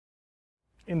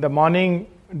in the morning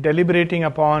deliberating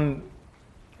upon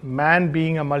man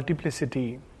being a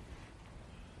multiplicity.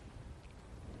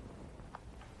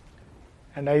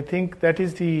 And I think that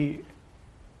is the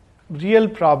real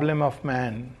problem of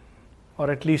man,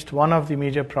 or at least one of the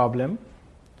major problem,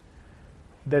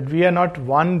 that we are not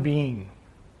one being.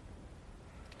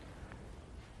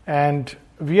 And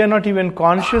we are not even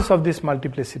conscious of this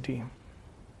multiplicity.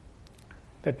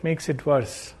 That makes it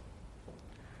worse.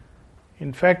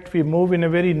 In fact, we move in a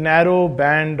very narrow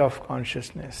band of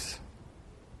consciousness.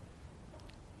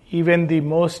 Even the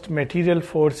most material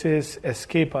forces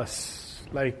escape us,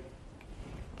 like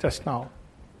just now.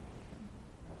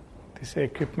 This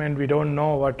equipment, we don't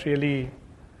know what really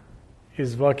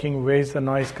is working, where is the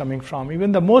noise coming from.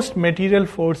 Even the most material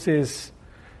forces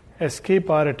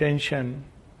escape our attention,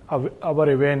 our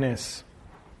awareness.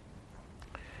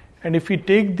 And if we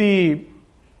take the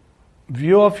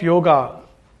view of yoga,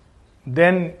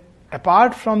 then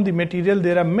apart from the material,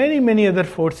 there are many, many other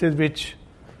forces which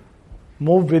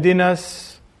move within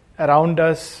us, around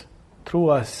us, through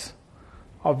us,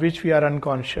 of which we are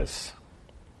unconscious.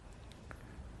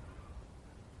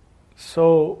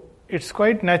 So it's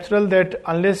quite natural that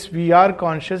unless we are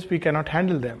conscious, we cannot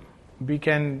handle them. We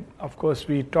can, of course,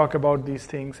 we talk about these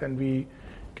things and we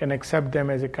can accept them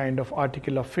as a kind of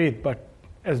article of faith, but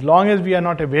as long as we are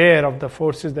not aware of the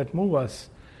forces that move us,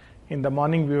 in the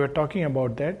morning we were talking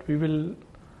about that, we will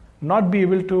not be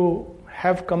able to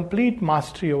have complete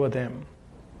mastery over them.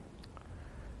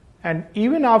 And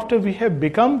even after we have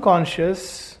become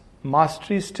conscious,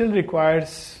 mastery still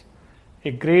requires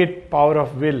a great power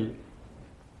of will.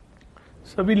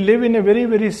 So we live in a very,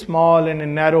 very small and a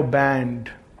narrow band,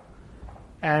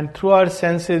 and through our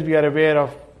senses we are aware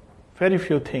of very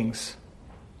few things.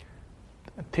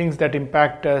 Things that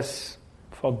impact us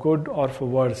for good or for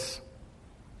worse.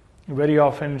 Very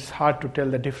often it's hard to tell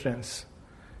the difference,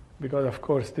 because of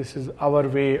course this is our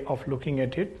way of looking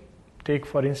at it. Take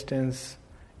for instance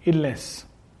illness.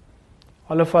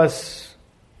 All of us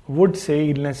would say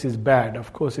illness is bad.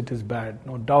 Of course it is bad,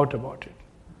 no doubt about it.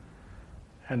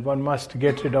 And one must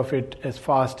get rid of it as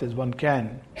fast as one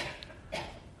can.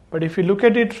 But if you look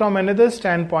at it from another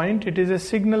standpoint, it is a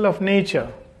signal of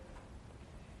nature.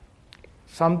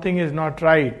 Something is not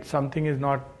right, something is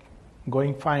not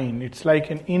going fine. It's like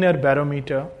an inner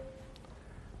barometer.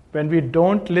 When we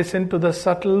don't listen to the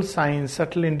subtle signs,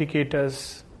 subtle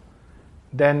indicators,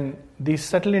 then these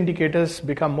subtle indicators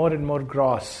become more and more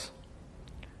gross.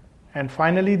 And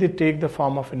finally they take the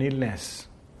form of an illness.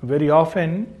 Very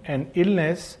often an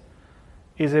illness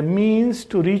is a means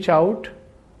to reach out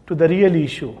to the real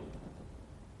issue.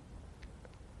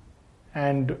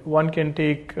 And one can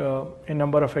take a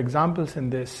number of examples in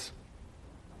this.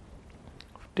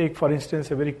 Take for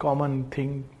instance a very common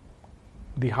thing,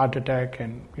 the heart attack,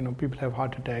 and people have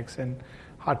heart attacks and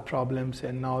heart problems,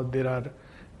 and now there are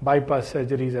bypass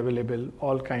surgeries available,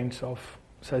 all kinds of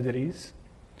surgeries.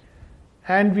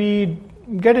 And we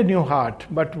get a new heart,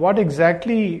 but what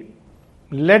exactly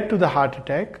led to the heart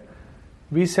attack,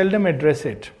 we seldom address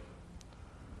it.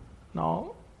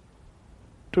 Now,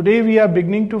 today we are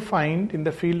beginning to find in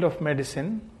the field of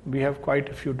medicine, we have quite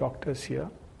a few doctors here,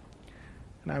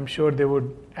 and I'm sure they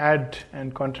would add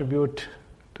and contribute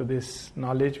to this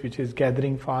knowledge which is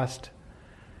gathering fast,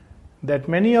 that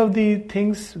many of the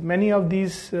things, many of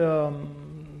these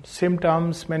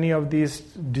symptoms, many of these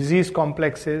disease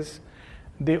complexes,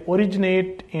 they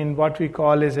originate in what we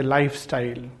call as a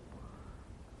lifestyle.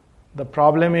 The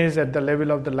problem is at the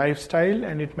level of the lifestyle,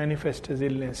 and it manifests as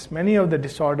illness. Many of the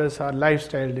disorders are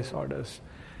lifestyle disorders.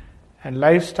 And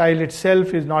lifestyle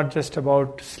itself is not just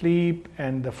about sleep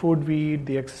and the food we eat,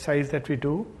 the exercise that we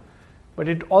do, but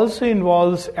it also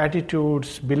involves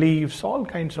attitudes, beliefs, all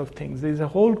kinds of things. There is a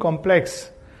whole complex.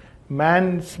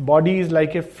 Man's body is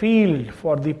like a field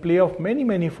for the play of many,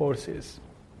 many forces.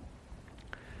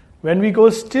 When we go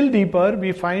still deeper,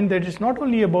 we find that it's not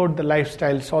only about the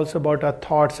lifestyle, it's also about our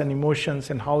thoughts and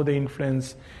emotions and how they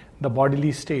influence the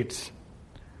bodily states.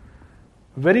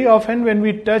 Very often when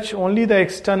we touch only the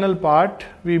external part,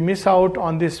 we miss out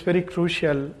on this very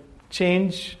crucial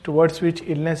change towards which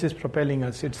illness is propelling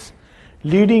us. It's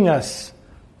leading us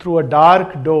through a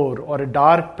dark door or a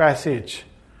dark passage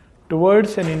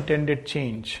towards an intended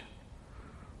change.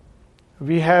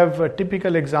 We have a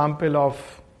typical example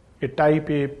of a type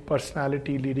A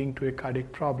personality leading to a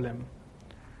cardiac problem.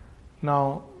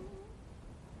 Now,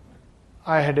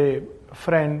 I had a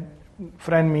friend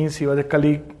means he was a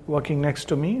colleague working next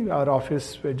to me. Our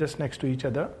office were just next to each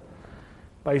other.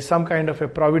 By some kind of a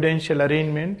providential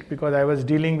arrangement, because I was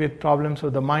dealing with problems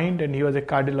of the mind and he was a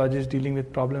cardiologist dealing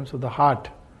with problems of the heart.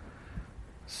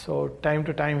 So time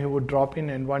to time he would drop in,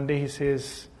 and one day he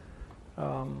says,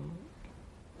 I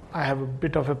have a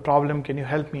bit of a problem, can you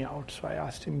help me out? So I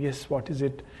asked him, yes, what is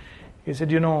it? He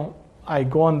said, I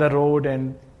go on the road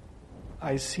and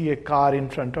I see a car in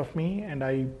front of me and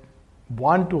I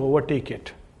want to overtake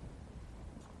it.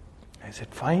 I said,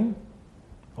 fine,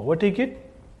 overtake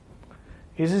it.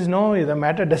 He says, no, the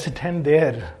matter doesn't end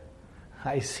there.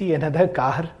 I see another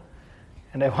car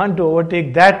and I want to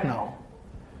overtake that now.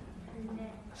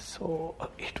 So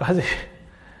it was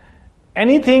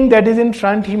anything that is in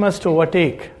front he must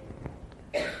overtake.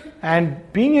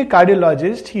 And being a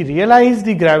cardiologist, he realized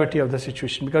the gravity of the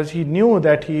situation because he knew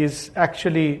that he is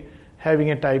actually having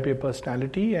a type A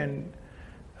personality and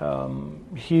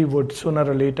he would sooner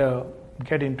or later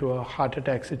get into a heart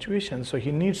attack situation. So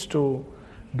he needs to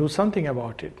do something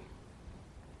about it.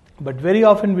 But very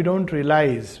often we don't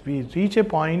realize, we reach a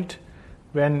point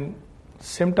when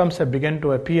symptoms have begun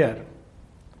to appear.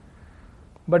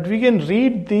 But we can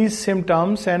read these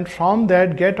symptoms and from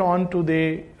that get on to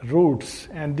the roots.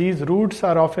 And these roots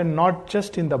are often not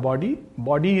just in the body.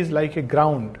 Body is like a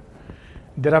ground.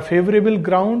 There are favorable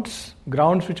grounds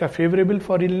which are favorable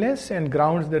for illness, and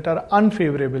grounds that are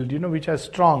unfavorable, which are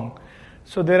strong.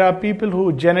 So there are people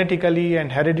who genetically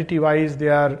and heredity wise, they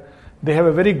have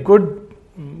a very good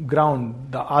ground.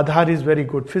 The Aadhar is very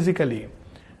good physically.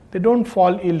 They don't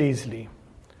fall ill easily.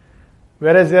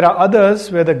 Whereas there are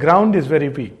others where the ground is very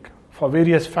weak for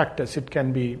various factors. It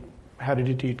can be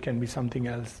heredity, it can be something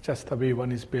else, just the way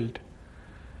one is built.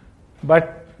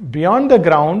 But beyond the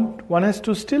ground, one has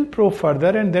to still probe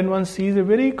further, and then one sees a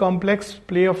very complex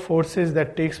play of forces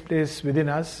that takes place within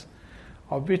us,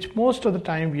 of which most of the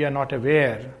time we are not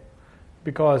aware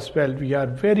because, we are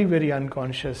very, very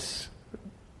unconscious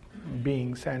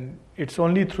beings, and it's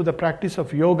only through the practice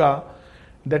of yoga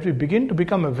that we begin to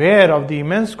become aware of the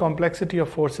immense complexity of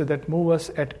forces that move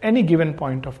us at any given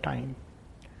point of time.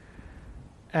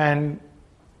 And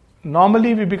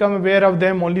normally we become aware of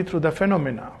them only through the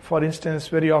phenomena. For instance,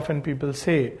 very often people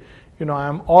say, I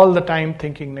am all the time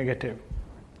thinking negative.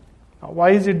 Now, why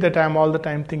is it that I am all the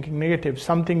time thinking negative?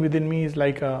 Something within me is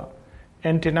like an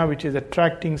antenna which is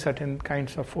attracting certain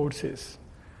kinds of forces.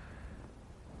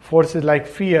 Forces like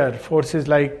fear, forces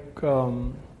like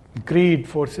greed,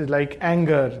 forces like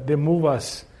anger, they move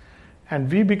us.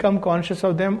 And we become conscious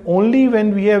of them only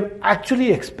when we have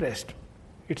actually expressed.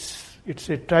 It's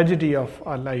a tragedy of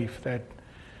our life that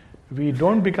we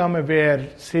don't become aware,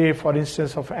 say for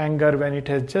instance of anger when it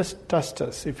has just touched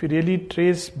us. If we really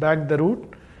trace back the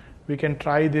root, we can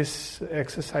try this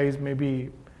exercise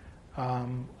maybe.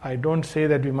 I don't say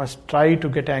that we must try to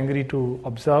get angry to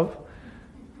observe.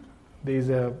 There is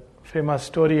a famous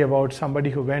story about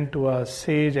somebody who went to a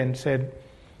sage and said,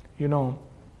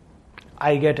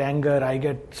 I get anger, I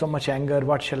get so much anger,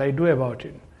 what shall I do about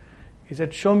it? He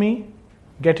said, show me,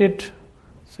 get it.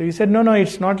 So he said, no,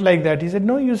 it's not like that. He said,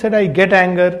 no, you said I get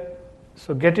anger,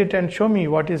 so get it and show me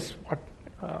what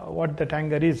that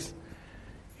anger is.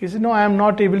 He said, no, I am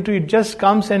not able to, it just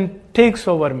comes and takes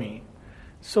over me.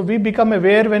 So we become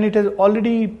aware when it has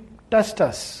already touched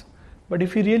us. But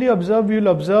if we really observe, we will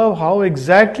observe how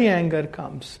exactly anger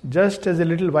comes, just as a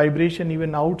little vibration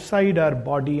even outside our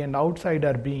body and outside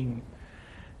our being.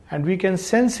 And we can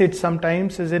sense it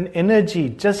sometimes as an energy,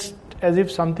 just as if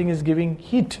something is giving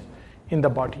heat in the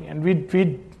body. And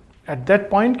we at that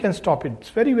point can stop it. It's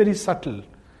very, very subtle.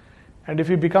 And if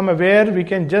we become aware, we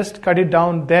can just cut it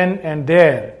down then and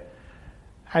there.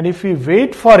 And if we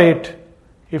wait for it,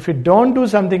 if we don't do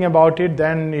something about it,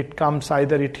 then it comes,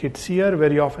 either it hits here,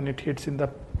 very often it hits in the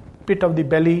pit of the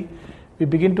belly. We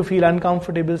begin to feel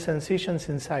uncomfortable sensations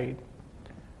inside.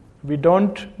 We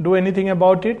don't do anything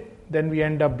about it, then we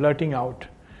end up blurting out.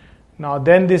 Now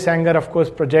then this anger of course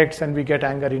projects and we get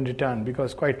anger in return,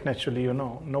 because quite naturally,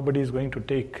 nobody is going to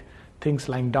take things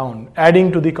lying down, adding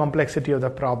to the complexity of the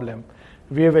problem.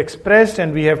 We have expressed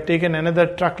and we have taken another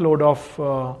truckload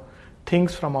of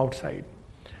things from outside.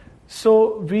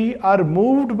 So we are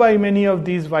moved by many of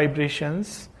these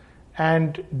vibrations,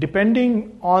 and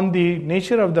depending on the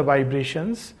nature of the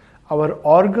vibrations, our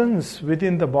organs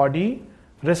within the body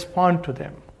respond to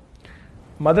them.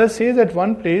 Mother says at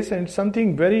one place, and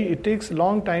it takes a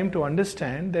long time to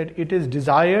understand, that it is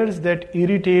desires that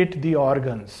irritate the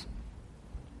organs.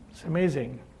 It's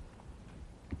amazing.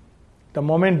 The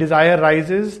moment desire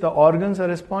rises, the organs are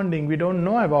responding. We don't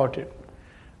know about it.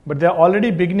 But they are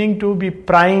already beginning to be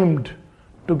primed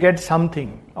to get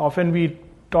something. Often we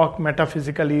talk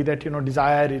metaphysically that, too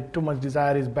much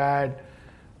desire is bad.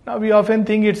 Now we often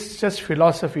think it's just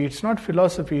philosophy. It's not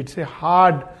philosophy. It's a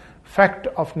hard fact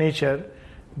of nature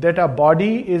that our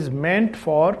body is meant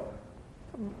for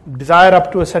desire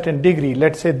up to a certain degree,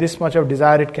 let's say this much of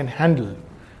desire it can handle,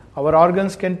 our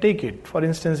organs can take it. For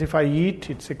instance, if I eat,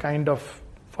 it's a kind of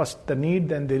first the need,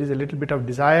 then there is a little bit of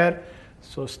desire,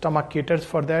 so stomach caters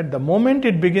for that. The moment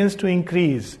it begins to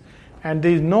increase and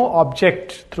there is no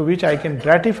object through which I can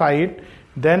gratify it,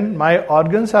 then my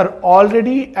organs are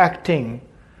already acting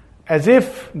as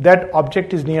if that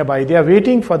object is nearby. They are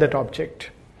waiting for that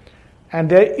object. And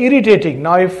they are irritating.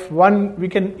 Now we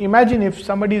can imagine if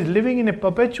somebody is living in a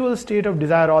perpetual state of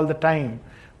desire all the time,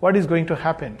 what is going to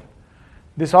happen?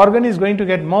 This organ is going to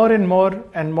get more and more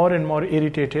and more and more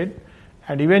irritated,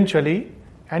 and eventually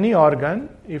any organ,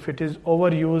 if it is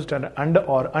overused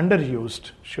or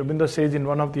underused, Sri Aurobindo says in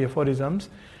one of the aphorisms,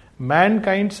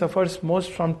 mankind suffers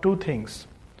most from two things: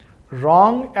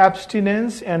 wrong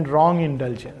abstinence and wrong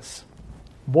indulgence.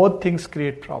 Both things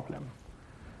create problem.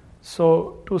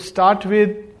 So to start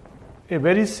with, a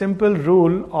very simple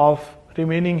rule of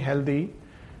remaining healthy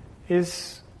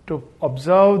is to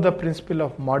observe the principle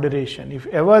of moderation. If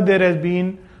ever there has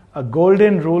been a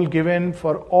golden rule given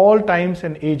for all times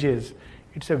and ages,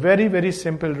 it's a very, very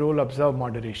simple rule: observe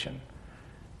moderation.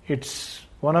 It's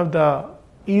one of the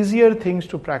easier things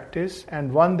to practice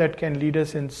and one that can lead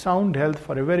us in sound health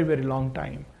for a very, very long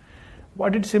time.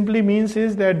 What it simply means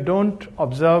is that don't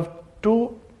observe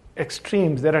two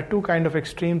extremes. There are two kinds of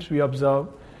extremes we observe,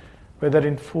 whether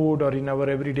in food or in our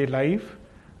everyday life.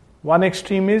 One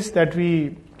extreme is that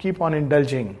we keep on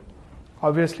indulging.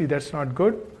 Obviously that's not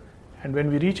good. And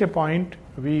when we reach a point,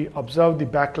 we observe the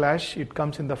backlash. It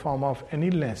comes in the form of an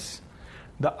illness.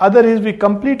 The other is we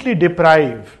completely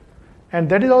deprive. And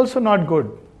that is also not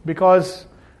good, because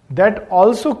that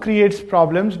also creates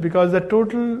problems, because the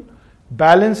total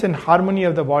balance and harmony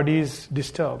of the body is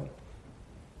disturbed.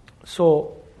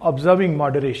 So, observing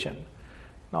moderation.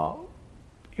 Now,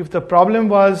 if the problem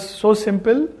was so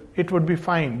simple, it would be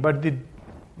fine. But the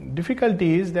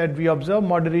difficulty is that we observe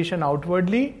moderation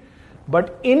outwardly,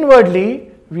 but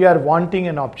inwardly we are wanting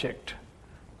an object.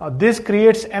 Now, this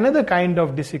creates another kind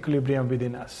of disequilibrium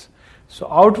within us. So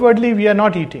outwardly we are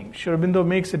not eating. Sri Aurobindo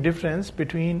makes a difference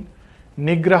between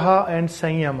nigraha and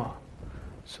sanyama.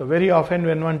 So very often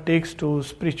when one takes to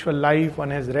spiritual life, one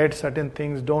has read certain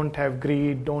things: don't have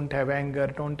greed, don't have anger,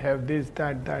 don't have this,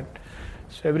 that.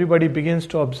 So everybody begins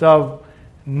to observe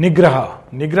nigraha.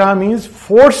 Nigraha means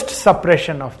forced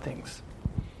suppression of things.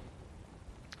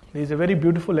 There is a very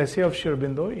beautiful essay of Sri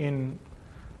Aurobindo in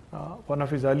one of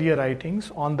his earlier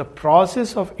writings on the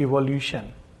process of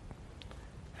evolution.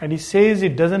 And he says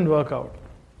it doesn't work out.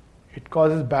 It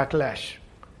causes backlash.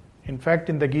 In fact,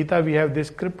 in the Gita we have this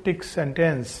cryptic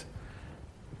sentence.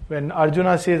 When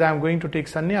Arjuna says, I am going to take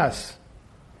sannyas,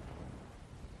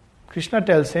 Krishna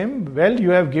tells him, well, you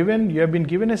have been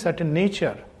given a certain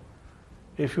nature.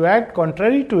 If you act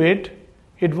contrary to it,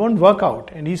 it won't work out.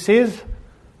 And he says,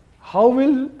 how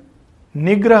will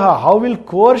nigraha, how will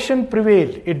coercion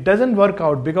prevail? It doesn't work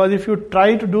out, because if you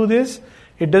try to do this,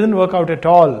 it doesn't work out at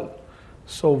all.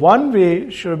 So one way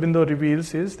Sri Aurobindo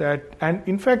reveals is that, and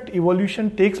in fact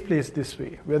evolution takes place this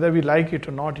way, whether we like it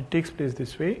or not, it takes place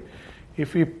this way.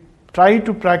 If we try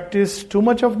to practice too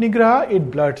much of nigraha,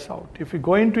 it blurts out. If we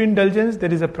go into indulgence,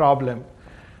 there is a problem.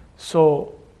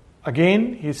 So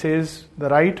again he says the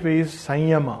right way is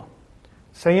sanyama.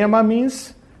 Sanyama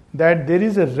means that there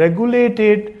is a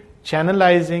regulated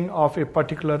channelizing of a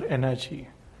particular energy.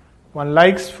 One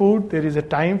likes food, there is a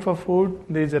time for food,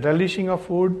 there is a relishing of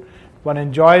food, one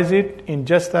enjoys it in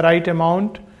just the right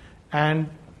amount, and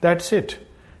that's it.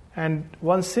 And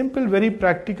one simple, very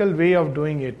practical way of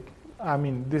doing it, I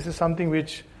mean, this is something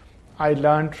which I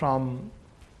learned from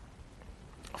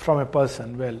a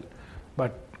person,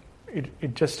 but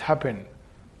it just happened.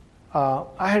 I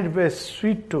had a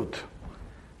sweet tooth,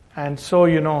 and so,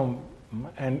 and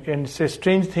it's a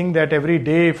strange thing that every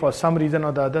day, for some reason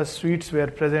or the other, sweets were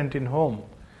present in home.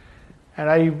 And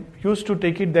I used to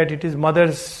take it that it is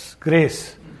mother's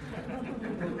grace.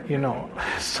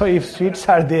 So if sweets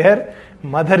are there,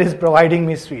 mother is providing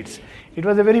me sweets. It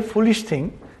was a very foolish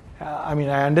thing. I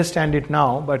understand it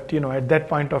now, but at that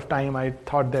point of time I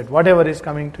thought that whatever is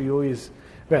coming to you is,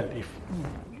 if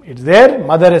it's there,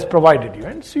 mother has provided you.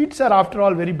 And sweets are after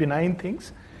all very benign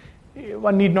things.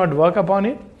 One need not work upon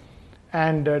it.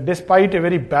 And despite a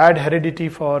very bad heredity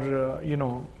for,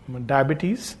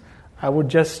 diabetes, I would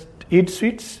just eat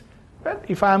sweets.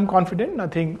 If I am confident,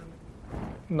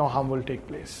 no harm will take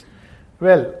place.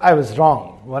 I was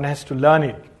wrong. One has to learn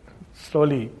it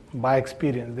slowly by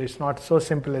experience. It's not so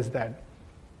simple as that.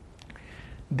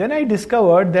 Then I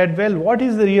discovered that, what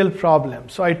is the real problem?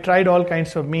 So I tried all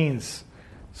kinds of means.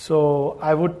 So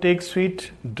I would take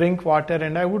sweet, drink water,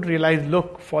 and I would realize,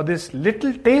 look, for this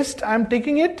little taste I'm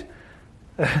taking it.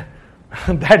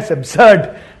 That's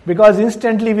absurd, because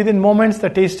instantly within moments the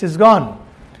taste is gone.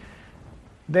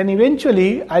 Then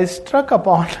eventually I struck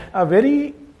upon a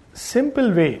very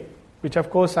simple way, which of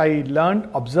course I learned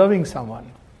observing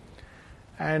someone.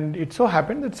 And it so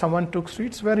happened that someone took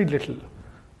sweets very little,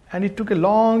 and it took a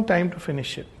long time to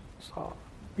finish it. So,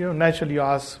 naturally you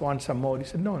ask, want some more? He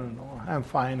said, no, I'm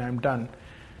fine, I'm done.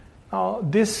 Now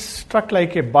this struck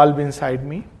like a bulb inside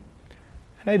me,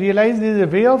 and I realized there is a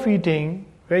way of eating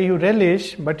where you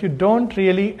relish, but you don't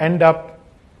really end up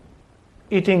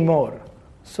eating more.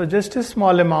 So just a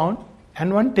small amount,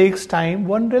 and one takes time,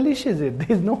 one relishes it.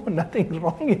 There is nothing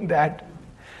wrong in that.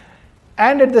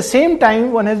 And at the same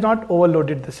time, one has not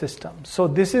overloaded the system. So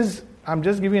this is, I'm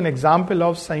just giving an example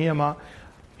of Sanyama.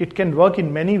 It can work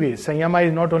in many ways. Sanyama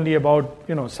is not only about,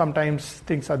 sometimes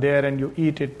things are there and you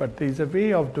eat it, but there is a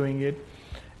way of doing it.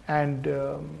 And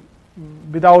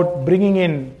without bringing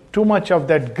in too much of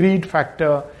that greed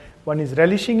factor, one is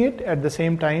relishing it. At the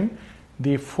same time,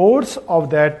 the force of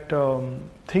that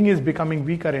thing is becoming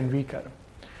weaker and weaker.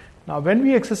 Now, when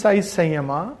we exercise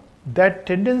Sanyama, that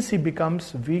tendency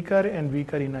becomes weaker and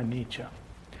weaker in our nature.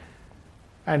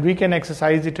 And we can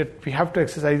exercise it, we have to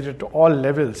exercise it at all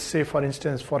levels. Say, for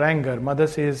instance, for anger, Mother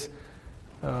says,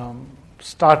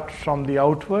 start from the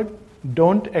outward,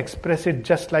 don't express it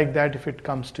just like that if it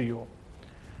comes to you.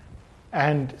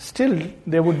 And still,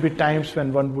 there would be times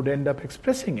when one would end up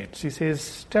expressing it. She says,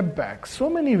 step back. So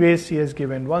many ways she has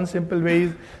given. One simple way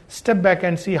is step back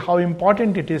and see how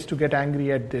important it is to get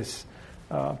angry at this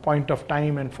point of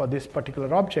time and for this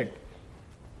particular object.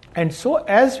 And so,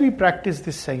 as we practice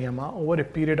this Sanyama over a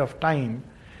period of time,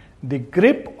 the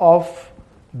grip of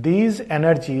these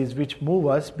energies which move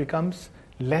us becomes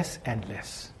less and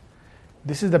less.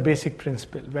 This is the basic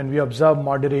principle. When we observe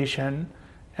moderation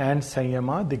and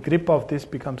Sanyama, the grip of this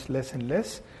becomes less and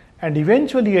less, and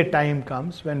eventually a time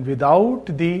comes when without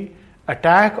the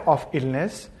attack of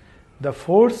illness, the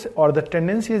force or the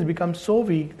tendency has become so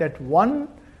weak that one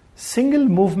single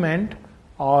movement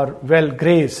or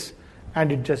grace,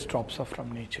 and it just drops off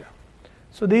from nature.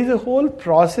 So there is a whole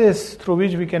process through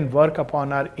which we can work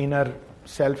upon our inner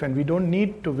self, and we don't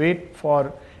need to wait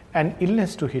for an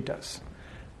illness to hit us.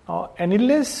 An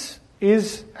illness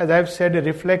is, as I've said, a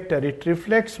reflector. It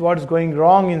reflects what's going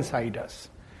wrong inside us.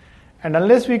 And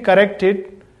unless we correct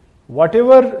it,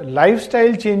 whatever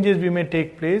lifestyle changes we may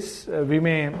take place, we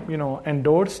may,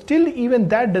 endorse, still even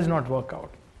that does not work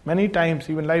out. Many times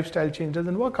even lifestyle change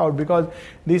doesn't work out because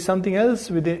there's something else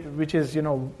with it which is,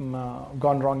 gone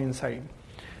wrong inside.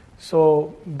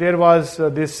 So there was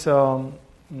this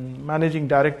managing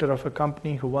director of a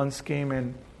company who once came,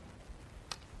 and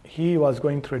he was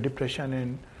going through a depression,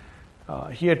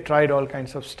 and he had tried all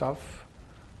kinds of stuff.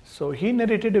 So he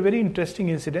narrated a very interesting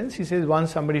incident. He says,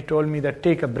 once somebody told me that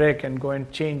take a break and go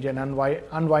and change and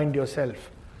unwind yourself.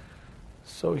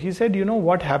 So he said,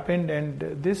 what happened, and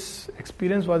this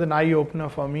experience was an eye-opener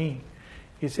for me.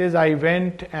 He says, I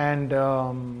went and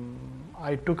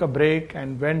I took a break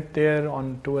and went there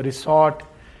to a resort,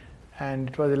 and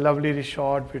it was a lovely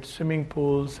resort with swimming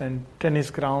pools and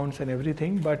tennis grounds and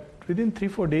everything, but within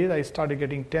 3-4 days I started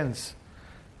getting tense.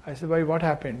 I said, why, what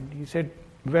happened? He said,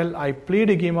 well, I played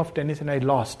a game of tennis and I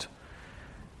lost.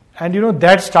 And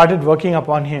that started working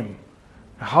upon him.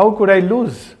 How could I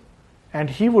lose? And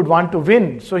he would want to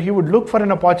win. So he would look for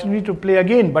an opportunity to play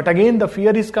again. But again, the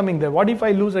fear is coming there. What if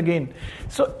I lose again?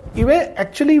 So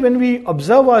actually, when we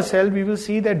observe ourselves, we will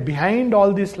see that behind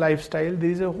all this lifestyle, there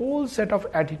is a whole set of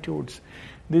attitudes.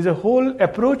 There is a whole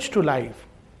approach to life.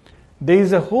 There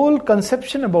is a whole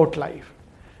conception about life.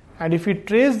 And if we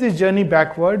trace this journey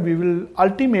backward, we will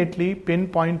ultimately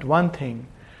pinpoint one thing,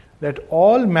 that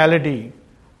all malady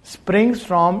springs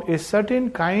from a certain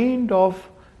kind of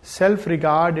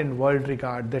self-regard and world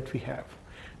regard that we have.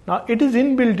 Now, it is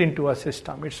inbuilt into our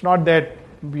system. It's not that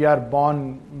we are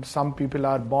born, some people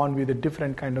are born with a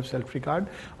different kind of self-regard.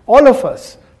 All of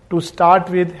us, to start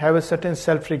with, have a certain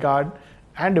self-regard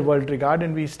and a world regard,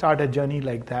 and we start a journey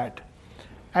like that.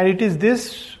 And it is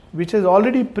this which has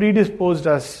already predisposed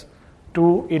us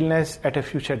to illness at a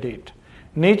future date.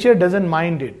 Nature doesn't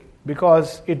mind it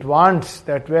because it wants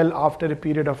that, after a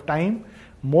period of time,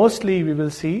 mostly we will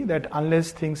see that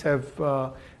unless things have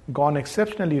gone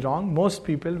exceptionally wrong, most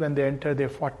people, when they enter their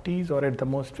 40s or at the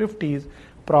most 50s,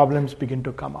 problems begin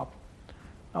to come up.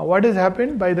 Now, what has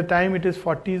happened by the time it is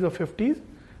 40s or 50s?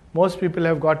 Most people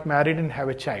have got married and have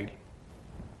a child.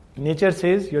 Nature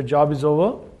says, your job is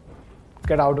over,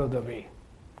 get out of the way.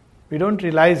 We don't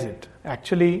realize it.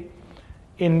 Actually,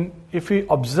 if we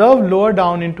observe lower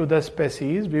down into the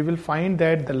species, we will find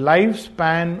that the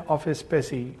lifespan of a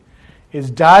species is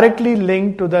directly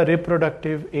linked to the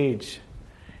reproductive age.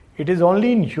 It is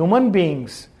only in human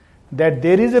beings that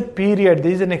there is a period,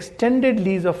 there is an extended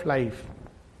lease of life.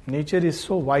 Nature is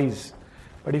so wise.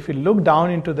 But if you look down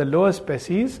into the lower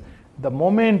species, the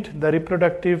moment the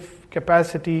reproductive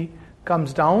capacity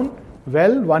comes down,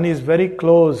 well, one is very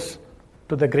close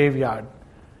to the graveyard.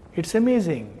 It's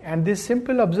amazing. And this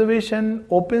simple observation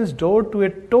opens door to a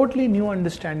totally new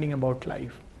understanding about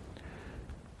life.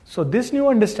 So this new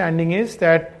understanding is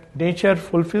that nature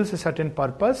fulfills a certain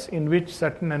purpose in which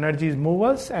certain energies move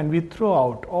us and we throw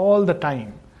out all the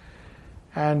time.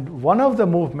 And one of the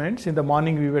movements, in the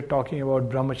morning we were talking about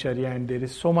brahmacharya, and there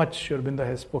is so much Sri Aurobindo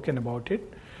has spoken about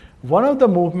it. One of the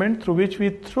movements through which we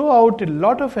throw out a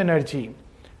lot of energy,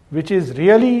 which is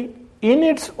really in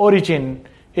its origin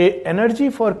an energy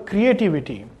for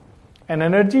creativity, an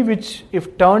energy which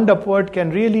if turned upward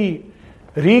can really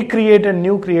recreate a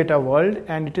new creative world,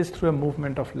 and it is through a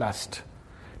movement of lust.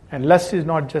 And lust is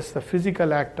not just the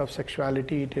physical act of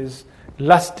sexuality, it is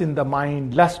lust in the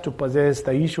mind, lust to possess.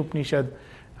 The Isha Upanishad,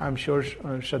 I'm sure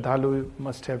Shraddhalu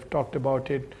must have talked about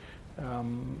it,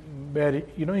 where it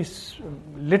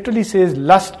literally says,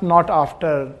 lust not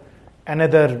after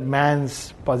another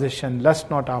man's possession, lust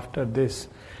not after this.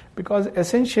 Because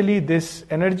essentially this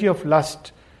energy of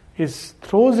lust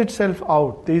throws itself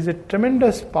out. There is a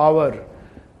tremendous power,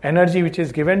 energy which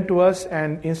is given to us,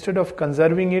 and instead of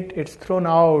conserving it, it's thrown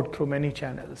out through many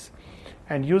channels.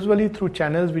 And usually through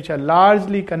channels which are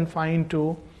largely confined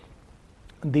to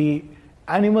the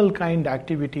animal kind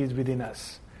activities within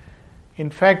us. In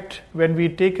fact, when we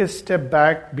take a step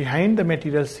back behind the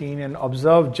material scene and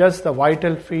observe just the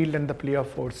vital field and the play of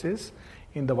forces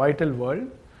in the vital world,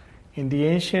 in the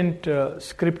ancient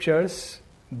scriptures,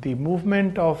 the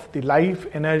movement of the life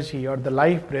energy or the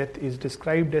life breath is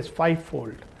described as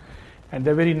fivefold. And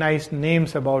there are very nice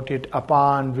names about it,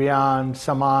 Apan, Vyan,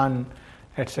 Saman,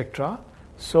 etc.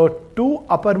 So 2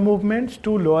 upper movements,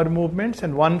 2 lower movements,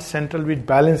 and 1 central which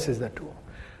balances the 2.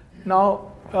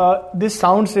 Now, this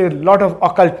sounds a lot of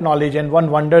occult knowledge, and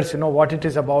one wonders, what it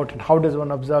is about and how does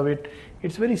one observe it.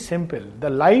 It's very simple. The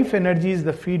life energy is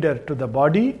the feeder to the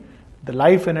body, the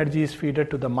life energy is feeder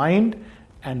to the mind,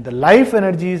 and the life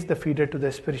energy is the feeder to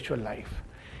the spiritual life.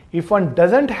 If one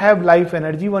doesn't have life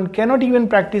energy, one cannot even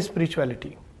practice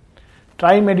spirituality.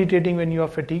 Try meditating when you are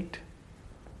fatigued.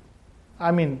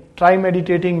 Try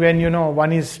meditating when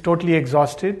one is totally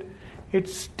exhausted.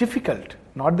 It's difficult.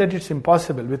 Not that it's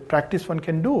impossible. With practice one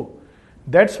can do.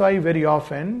 That's why very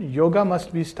often yoga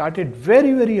must be started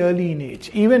very, very early in age.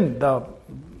 Even the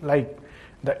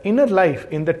inner life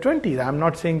in the 20s. I'm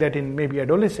not saying that in maybe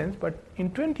adolescence, but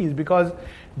in 20s, because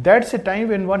that's a time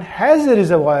when one has a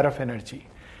reservoir of energy.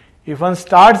 If one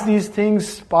starts these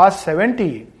things past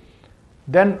 70,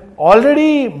 then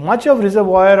already much of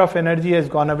reservoir of energy has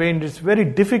gone away, and it's very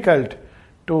difficult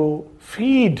to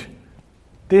feed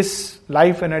this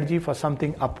life energy for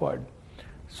something upward.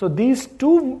 So these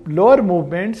 2 lower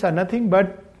movements are nothing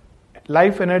but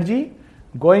life energy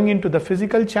going into the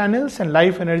physical channels and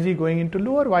life energy going into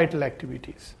lower vital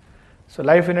activities. So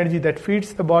life energy that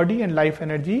feeds the body and life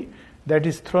energy that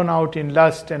is thrown out in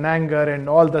lust and anger and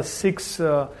all the 6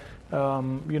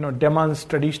 demons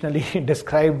traditionally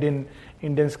described in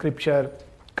Indian scripture,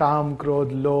 Kam,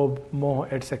 Krodh, Lobh, Moh,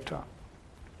 etc.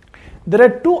 There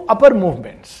are 2 upper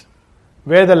movements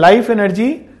where the life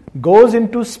energy goes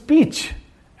into speech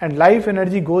and life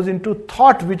energy goes into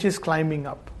thought, which is climbing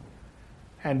up.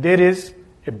 And there is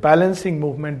a balancing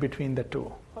movement between the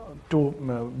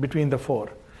between the 4.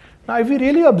 Now, if we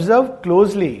really observe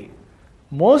closely,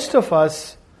 most of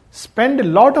us spend a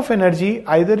lot of energy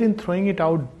either in throwing it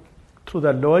out through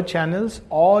the lower channels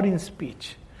or in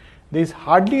speech. There is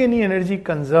hardly any energy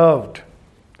conserved.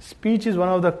 Speech is one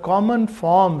of the common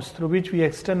forms through which we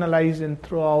externalize and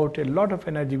throw out a lot of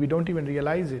energy. We don't even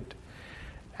realize it.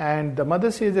 And the mother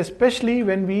says, especially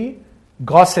when we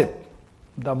gossip,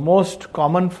 the most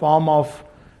common form of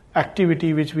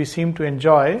activity which we seem to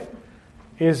enjoy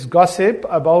is gossip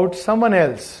about someone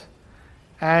else.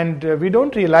 And we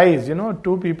don't realize,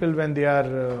 2 people when they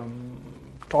are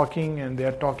talking and they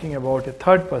are talking about a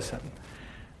third person,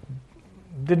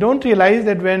 they don't realize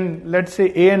that when, let's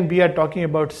say, A and B are talking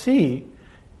about C,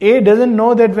 A doesn't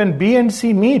know that when B and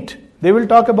C meet, they will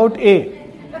talk about A.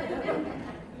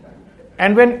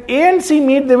 And when A and C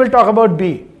meet, they will talk about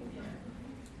B.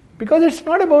 Because it's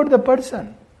not about the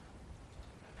person.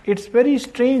 It's very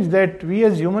strange that we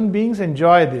as human beings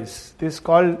enjoy this. This is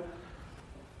called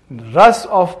ras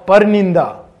of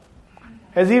parninda.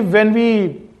 As if when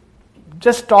we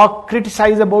just talk,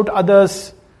 criticize about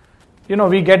others,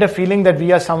 we get a feeling that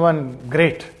we are someone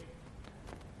great.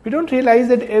 We don't realize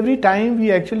that every time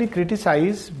we actually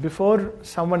criticize before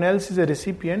someone else is a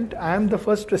recipient, I am the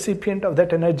first recipient of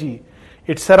that energy.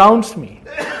 It surrounds me.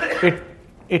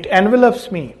 It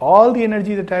envelops me. All the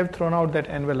energy that I have thrown out, that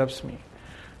envelops me.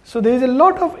 So there is a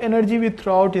lot of energy we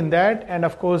throw out in that, and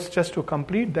of course, just to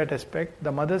complete that aspect,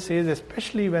 the mother says,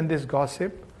 especially when this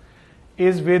gossip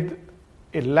is with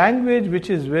a language which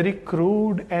is very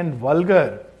crude and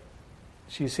vulgar,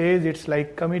 she says it's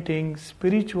like committing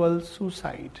spiritual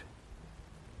suicide.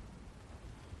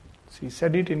 She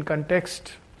said it in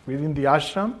context within the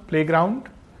ashram, playground.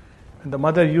 And the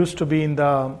mother used to be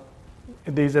there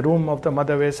is a room of the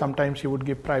mother where sometimes she would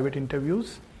give private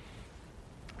interviews.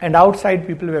 And outside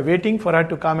people were waiting for her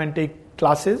to come and take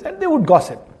classes, and they would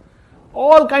gossip.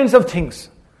 All kinds of things.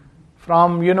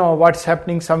 From, what's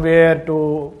happening somewhere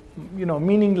to,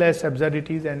 meaningless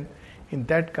absurdities. And in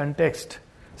that context,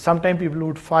 sometimes people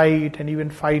would fight, and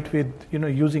even fight with,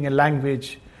 using a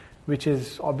language which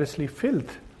is obviously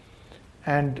filth.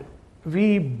 And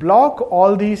we block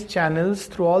all these channels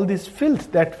through all this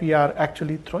filth that we are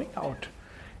actually throwing out.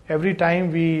 Every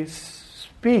time we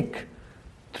speak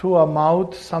through our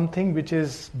mouth something which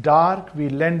is dark, we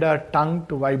lend our tongue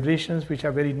to vibrations which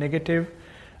are very negative.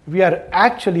 We are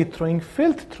actually throwing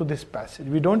filth through this passage.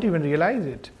 We don't even realize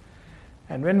it.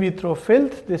 And when we throw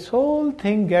filth, this whole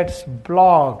thing gets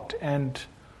blocked, and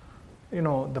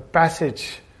the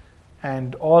passage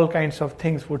and all kinds of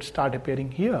things would start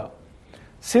appearing here.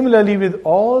 Similarly, with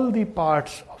all the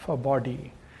parts of our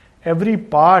body, every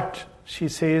part, she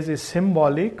says, is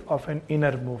symbolic of an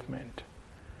inner movement.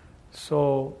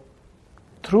 So,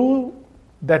 through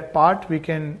that part, we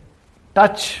can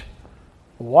touch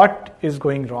what is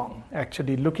going wrong.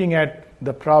 Actually, looking at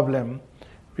the problem,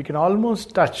 we can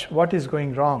almost touch what is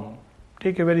going wrong.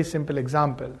 Take a very simple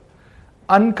example.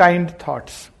 Unkind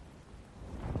thoughts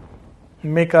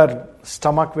make our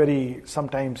stomach very,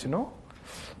 sometimes,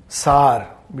 sour.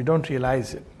 We don't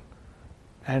realize it.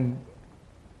 And,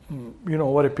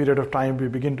 over a period of time, we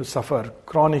begin to suffer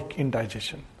chronic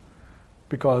indigestion.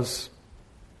 Because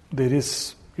there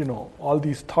is, all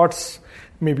these thoughts,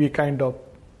 maybe kind of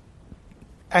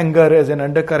anger as an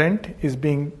undercurrent is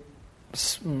being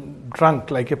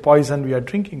drunk like a poison. We are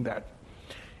drinking that.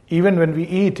 Even when we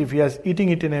eat, if we are eating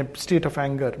it in a state of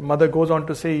anger, mother goes on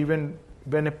to say, even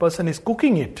when a person is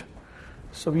cooking it,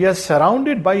 so we are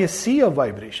surrounded by a sea of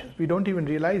vibrations. We don't even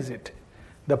realize it.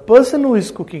 The person who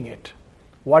is cooking it,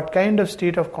 what kind of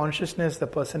state of consciousness the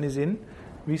person is in,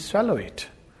 we swallow it.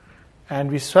 And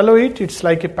we swallow it, it's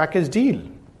like a package deal.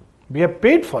 We have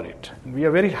paid for it. And we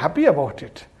are very happy about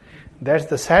it. That's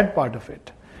the sad part of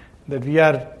it. That we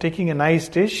are taking a nice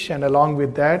dish, and along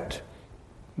with that,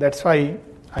 that's why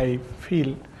I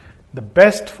feel the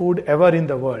best food ever in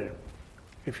the world,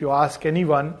 if you ask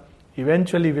anyone,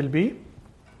 eventually will be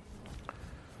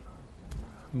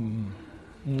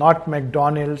not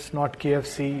McDonald's, not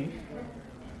KFC.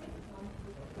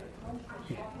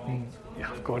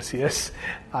 Yeah, of course, yes.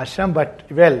 Ashram,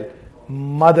 but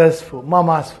mother's food,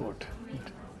 mama's food.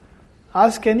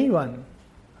 Ask anyone.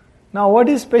 Now, what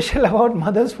is special about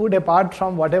mother's food apart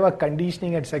from whatever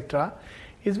conditioning, etc.,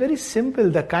 is very simple.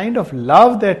 The kind of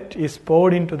love that is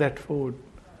poured into that food.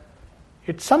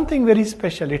 It's something very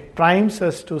special. It primes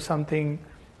us to something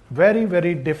very,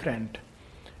 very different.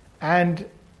 And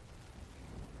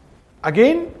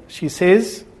again, she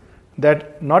says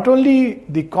that not only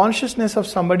the consciousness of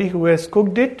somebody who has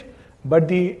cooked it, but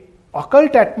the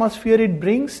occult atmosphere it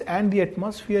brings and the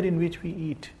atmosphere in which we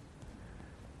eat.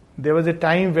 There was a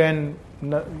time when,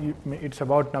 it's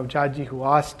about Navjatji, who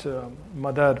asked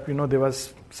mother, there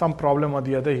was some problem or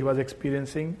the other he was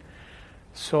experiencing.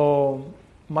 So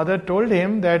mother told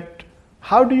him that,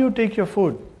 how do you take your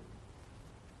food?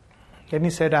 Then he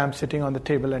said, I am sitting on the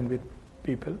table and with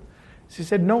people. She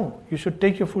said, no, you should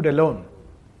take your food alone.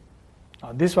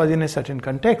 Now, this was in a certain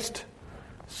context.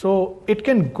 So it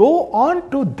can go on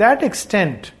to that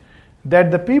extent that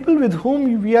the people with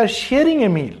whom we are sharing a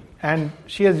meal, and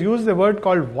she has used the word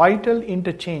called vital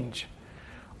interchange.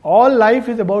 All life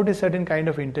is about a certain kind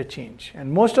of interchange.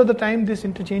 And most of the time this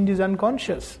interchange is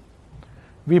unconscious.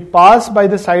 We pass by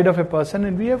the side of a person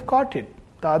and we have caught it.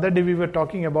 The other day we were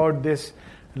talking about this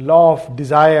law of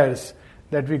desires,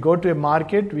 that we go to a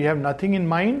market, we have nothing in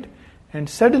mind, and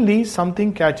suddenly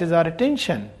something catches our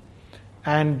attention.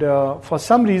 And for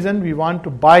some reason we want to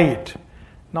buy it.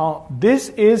 Now this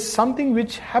is something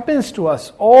which happens to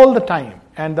us all the time.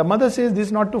 And the mother says this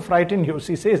is not to frighten you.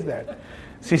 She says that.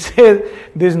 She says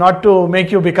this is not to make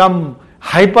you become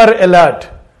hyper alert.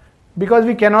 Because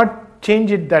we cannot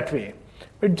change it that way.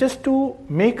 but just to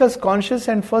make us conscious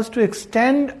and first to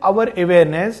extend our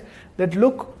awareness that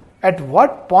look at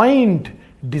what point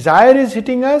desire is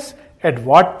hitting us, at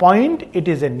what point it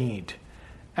is a need.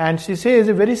 And she says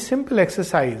a very simple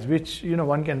exercise which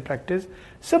one can practice.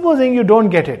 Supposing you don't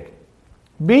get it,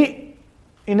 be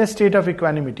in a state of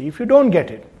equanimity. If you don't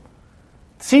get it,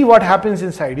 see what happens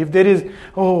inside. If there is,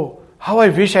 oh, how I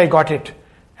wish I got it,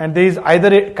 and there is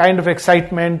either a kind of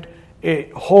excitement, a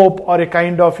hope, or a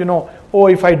kind of, oh,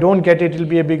 if I don't get it, it will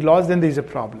be a big loss, then there is a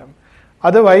problem.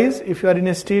 Otherwise, if you are in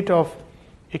a state of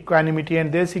equanimity,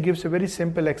 and there she gives a very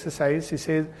simple exercise. She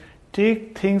says,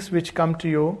 take things which come to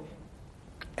you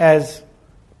as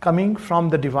coming from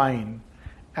the divine,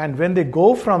 and when they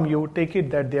go from you, take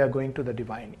it that they are going to the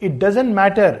divine. It doesn't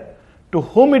matter to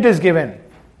whom it is given.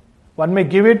 One may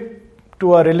give it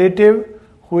to a relative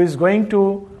who is going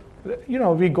to,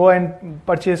 we go and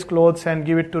purchase clothes and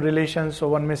give it to relations, so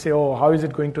one may say, oh, how is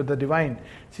it going to the divine?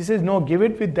 She says, no, give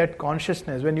it with that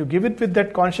consciousness. When you give it with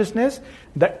that consciousness,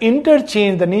 the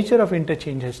nature of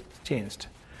interchange has changed.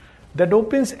 That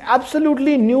opens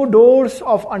absolutely new doors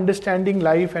of understanding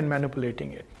life and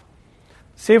manipulating it.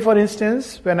 Say for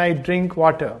instance, when I drink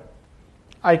water,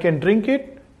 I can drink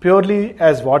it purely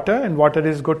as water, and water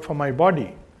is good for my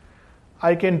body.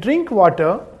 I can drink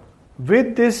water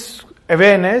with this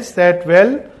awareness that,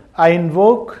 well, I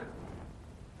invoke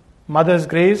Mother's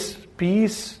grace,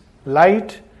 peace,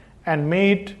 light, and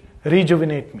may it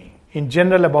rejuvenate me. In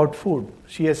general about food,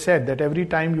 she has said that every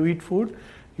time you eat food,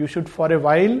 you should for a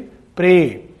while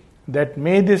pray that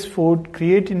may this food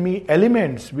create in me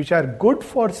elements which are good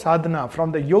for sadhana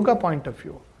from the yoga point of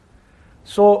view.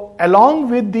 So along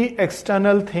with the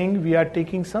external thing, we are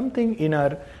taking something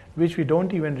inner which we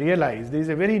don't even realize. There is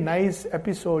a very nice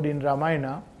episode in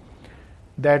Ramayana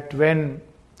that when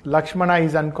Lakshmana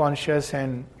is unconscious,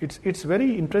 and it's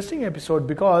very interesting episode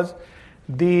because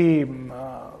the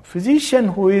physician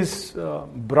who is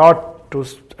brought to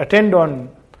attend on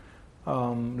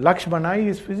Lakshmana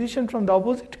is physician from the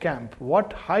opposite camp.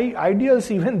 What high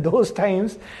ideals even those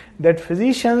times, that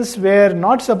physicians were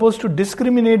not supposed to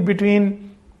discriminate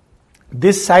between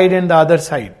this side and the other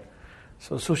side.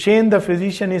 So Sushen the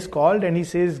physician is called and he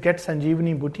says, get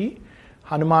Sanjeevani Bhuti.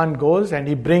 Hanuman goes and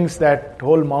he brings that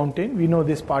whole mountain. We know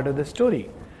this part of the story.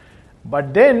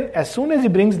 But then as soon as he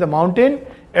brings the mountain,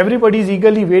 everybody is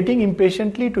eagerly waiting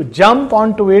impatiently to jump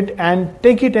onto it and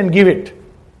take it and give it.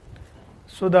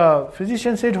 So the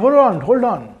physician said, hold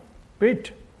on,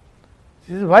 wait.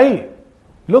 He says, why?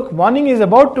 Look, morning is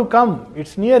about to come,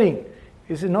 it's nearing.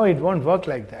 He says, no, it won't work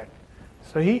like that.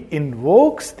 So he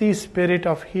invokes the spirit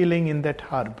of healing in that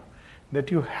herb,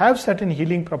 that you have certain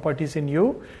healing properties in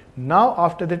you. Now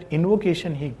after that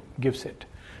invocation he gives it.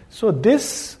 So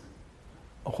this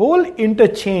whole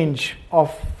interchange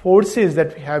of forces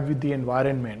that we have with the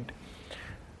environment,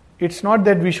 it's not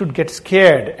that we should get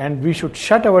scared and we should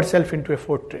shut ourselves into a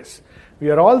fortress. We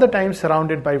are all the time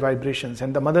surrounded by vibrations,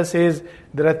 and the mother says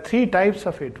there are 3 types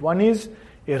of it. One is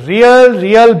a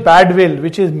real bad will,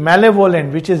 which is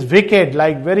malevolent, which is wicked,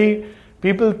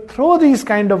 people throw these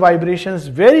kind of vibrations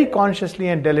very consciously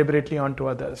and deliberately onto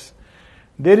others.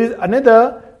 There is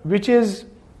another which is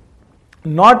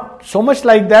not so much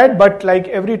like that, but like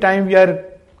every time we are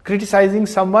criticizing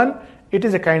someone, it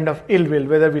is a kind of ill will,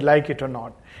 whether we like it or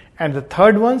not. And the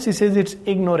third one, she says, it's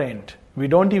ignorant. We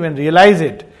don't even realize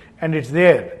it, and it's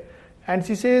there. And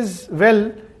she says,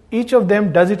 well, each of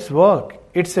them does its work.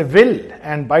 It's a will,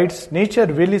 and by its nature,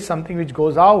 will is something which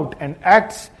goes out and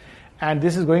acts, and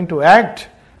this is going to act.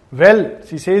 Well,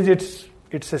 she says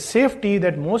it's a safety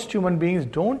that most human beings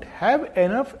don't have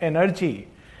enough energy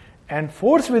and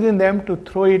force within them to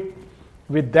throw it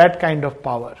with that kind of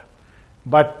power.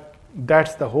 But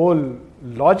that's the whole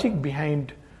logic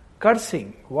behind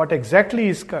cursing. What exactly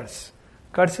is curse?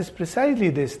 Curse is precisely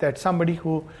this, that somebody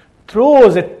who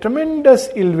throws a tremendous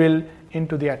ill will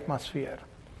into the atmosphere.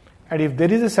 And if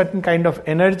there is a certain kind of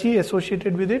energy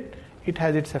associated with it, it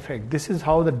has its effect. This is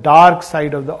how the dark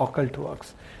side of the occult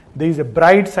works. There is a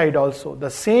bright side also. The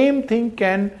same thing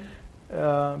can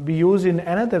be used in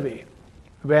another way.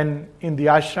 When in the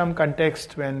ashram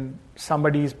context, when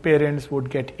somebody's parents would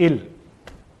get ill,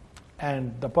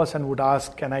 and the person would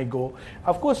ask, can I go?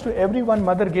 Of course, to everyone,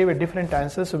 mother gave a different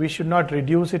answer, so we should not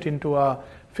reduce it into a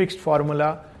fixed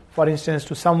formula. For instance,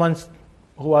 to someone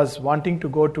who was wanting to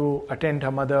go to attend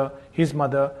his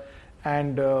mother,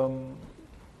 and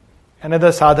another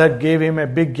sadhak gave him a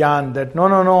big gyan that,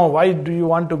 no, why do you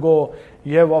want to go?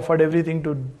 You have offered everything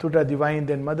to the divine.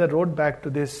 Then mother wrote back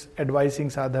to this advising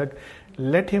sadhak,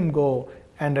 let him go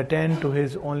and attend to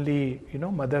his only,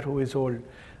 mother who is old.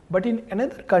 But in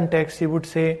another context, he would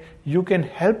say, you can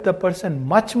help the person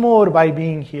much more by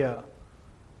being here.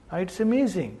 Now, it's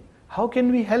amazing. How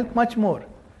can we help much more?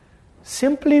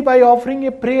 Simply by offering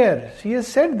a prayer. He has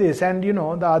said this, and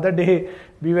the other day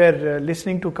we were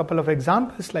listening to a couple of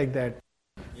examples like that.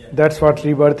 Yeah. That's what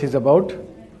rebirth is about.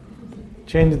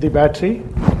 Change the battery,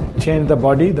 change the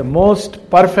body. The most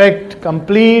perfect,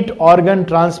 complete organ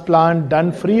transplant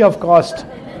done free of cost.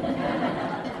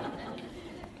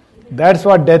 That's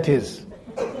what death is.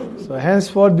 So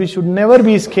henceforth we should never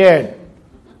be scared.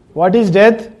 What is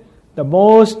death? The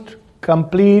most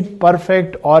complete,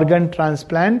 perfect organ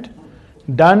transplant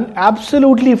done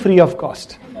absolutely free of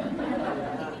cost.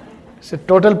 It's a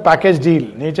total package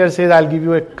deal. Nature says, I'll give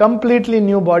you a completely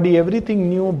new body, everything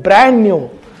new, brand new,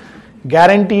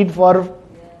 guaranteed for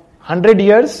 100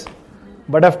 years.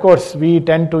 But of course, we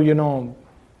tend to,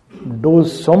 do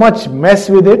so much mess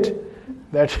with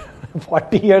it that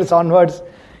 40 years onwards,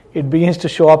 it begins to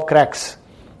show up cracks.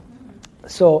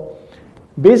 So,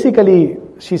 basically,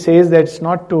 she says that it's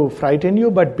not to frighten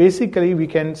you, but basically we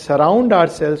can surround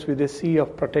ourselves with a sea of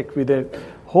with a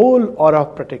whole aura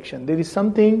of protection. There is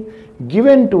something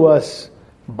given to us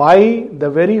by the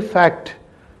very fact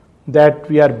that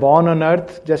we are born on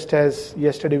earth, just as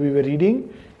yesterday we were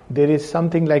reading. There is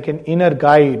something like an inner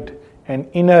guide, an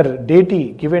inner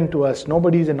deity given to us.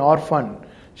 Nobody is an orphan.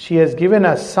 She has given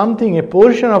us something, a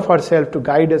portion of herself to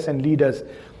guide us and lead us.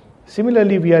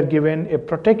 Similarly, we are given a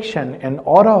protection, an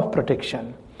aura of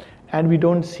protection, and we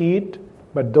don't see it,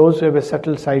 but those who have a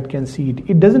subtle sight can see it.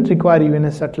 It doesn't require even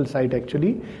a subtle sight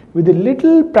actually. With a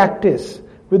little practice,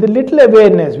 with a little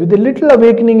awareness, with a little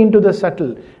awakening into the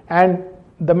subtle, and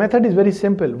the method is very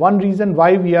simple. One reason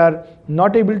why we are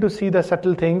not able to see the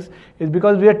subtle things is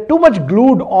because we are too much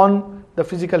glued on the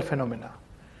physical phenomena.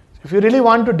 If you really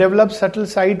want to develop subtle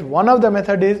sight, one of the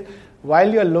method is,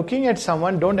 while you are looking at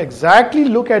someone, don't exactly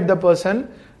look at the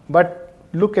person, but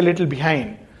look a little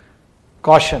behind.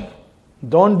 Caution.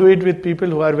 Don't do it with people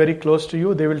who are very close to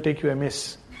you. They will take you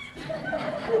amiss.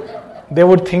 They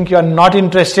would think you are not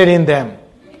interested in them.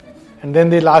 And then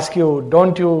they'll ask you,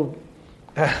 don't you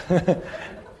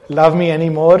love me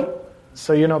anymore?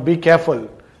 So, be careful.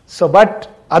 So,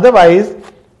 but otherwise,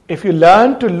 if you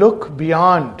learn to look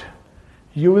beyond,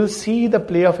 you will see the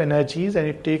play of energies, and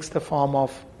it takes the form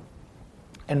of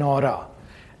an aura.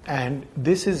 And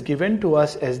this is given to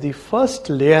us as the first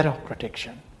layer of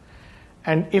protection.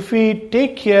 And if we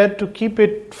take care to keep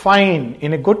it fine,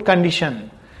 in a good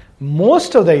condition,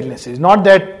 most of the illnesses, not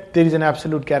that there is an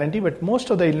absolute guarantee, but most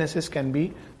of the illnesses can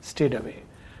be stayed away.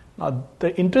 Now,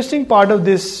 the interesting part of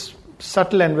this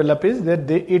subtle envelope is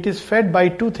that it is fed by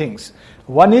two things.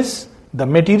 One is the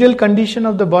material condition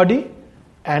of the body,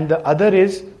 and the other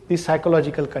is the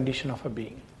psychological condition of a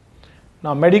being.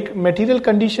 Now, material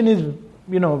condition is,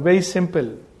 very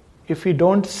simple. If we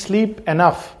don't sleep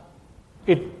enough,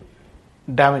 it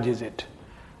damages it.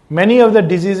 Many of the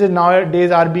diseases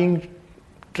nowadays are being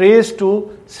traced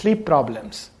to sleep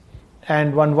problems.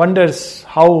 And one wonders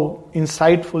how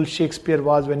insightful Shakespeare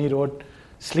was when he wrote,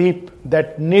 sleep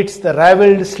that knits the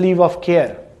raveled sleeve of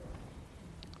care.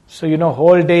 So,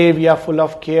 whole day we are full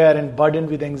of care and burdened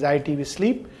with anxiety, we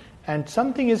sleep, and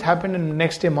something has happened, and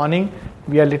next day morning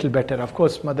we are a little better. Of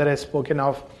course, Mother has spoken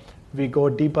of, we go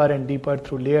deeper and deeper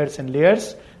through layers and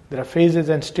layers. There are phases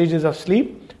and stages of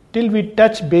sleep, till we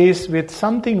touch base with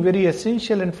something very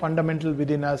essential and fundamental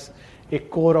within us, a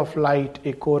core of light,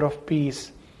 a core of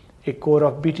peace, a core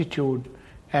of beatitude,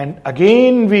 and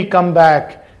again we come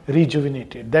back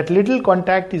rejuvenated. That little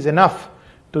contact is enough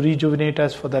to rejuvenate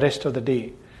us for the rest of the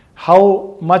day.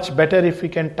 How much better if we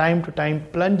can time to time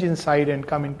plunge inside and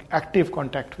come in active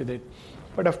contact with it.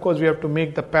 But of course we have to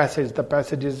make the passage. The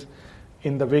passage is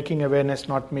in the waking awareness,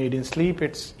 not made in sleep.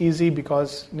 It's easy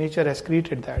because nature has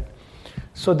created that.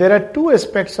 So there are two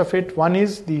aspects of it. One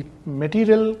is the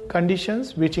material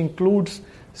conditions, which includes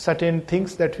certain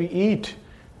things that we eat.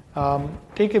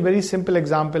 Take a very simple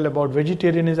example about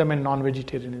vegetarianism and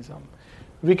non-vegetarianism.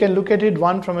 We can look at it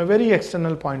one from a very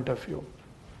external point of view.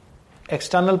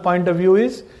 External point of view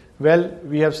is,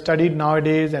 we have studied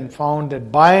nowadays and found that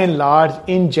by and large,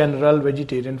 in general,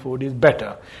 vegetarian food is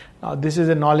better. Now, this is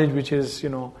a knowledge which is,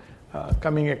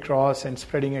 coming across and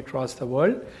spreading across the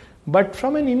world. But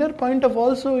from an inner point of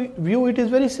view, it is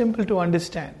very simple to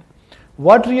understand.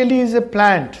 What really is a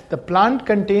plant? The plant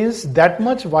contains that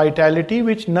much vitality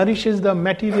which nourishes the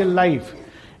material life.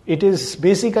 It is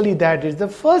basically that. It's the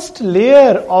first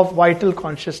layer of vital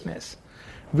consciousness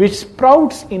which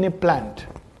sprouts in a plant.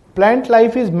 Plant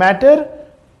life is matter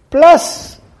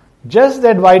plus just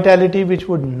that vitality which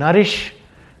would nourish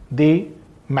the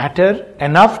matter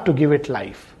enough to give it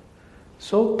life.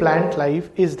 So plant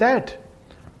life is that.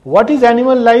 What is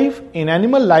animal life? In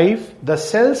animal life, the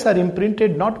cells are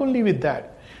imprinted not only with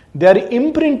that, they are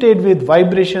imprinted with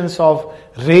vibrations of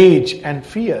rage and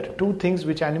fear, two things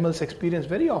which animals experience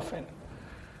very often.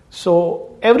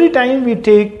 So every time we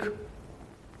take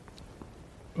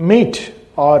meat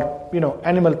or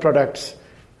animal products,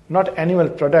 not animal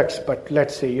products, but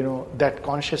let's say that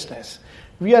consciousness,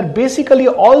 we are basically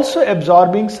also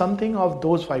absorbing something of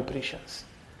those vibrations.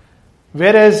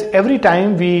 Whereas every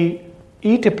time we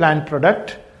eat a plant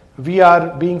product, we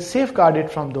are being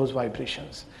safeguarded from those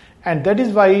vibrations. And that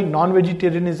is why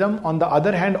non-vegetarianism, on the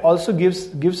other hand, also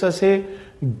gives us a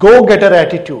go-getter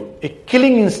attitude, a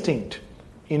killing instinct.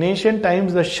 In ancient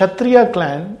times, the Kshatriya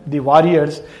clan, the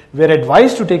warriors, were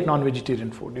advised to take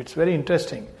non-vegetarian food. It's very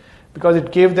interesting because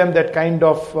it gave them that kind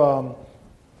of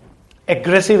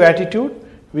aggressive attitude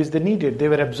which they needed. They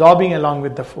were absorbing along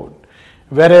with the food.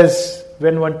 Whereas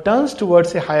when one turns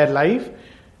towards a higher life,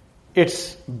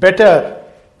 it's better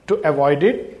to avoid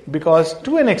it, because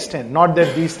to an extent, not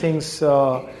that these things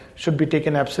should be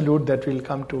taken absolute, that we'll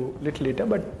come to little later,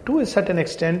 but to a certain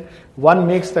extent, one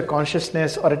makes the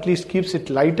consciousness, or at least keeps it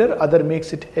lighter, other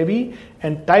makes it heavy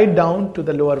and tied down to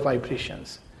the lower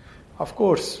vibrations. Of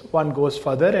course, one goes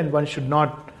further and one should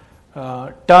not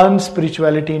turn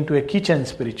spirituality into a kitchen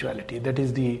spirituality. That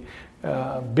is the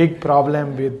big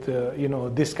problem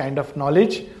with this kind of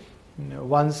knowledge.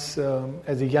 Once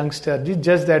as a youngster,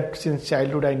 just that since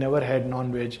childhood I never had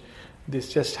non-veg.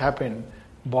 This just happened.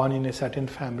 Born in a certain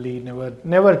family,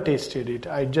 never tasted it.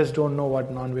 I just don't know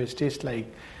what non-veg tastes like.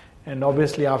 And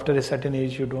obviously after a certain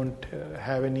age you don't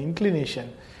have any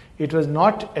inclination. It was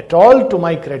not at all to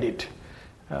my credit.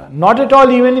 Not at all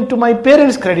even to my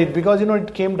parents' credit, because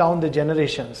it came down the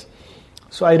generations.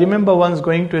 So I remember once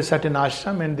going to a certain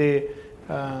ashram and they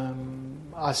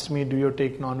asked me, do you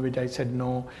take non-veg? I said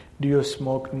no. Do you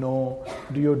smoke? No.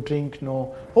 Do you drink?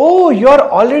 No. Oh, you're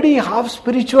already half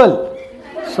spiritual.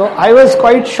 So I was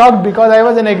quite shocked because I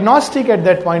was an agnostic at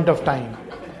that point of time.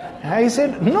 And I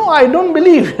said, no, I don't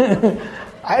believe.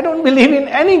 I don't believe in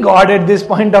any God at this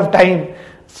point of time.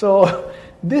 So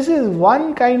this is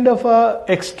one kind of a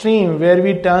extreme where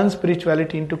we turn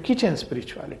spirituality into kitchen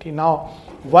spirituality. Now,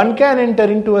 one can enter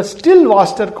into a still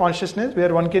vaster consciousness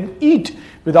where one can eat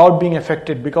without being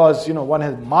affected, because one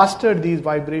has mastered these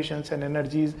vibrations and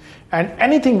energies, and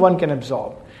anything one can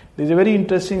absorb. There is a very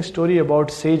interesting story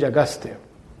about sage Agastya.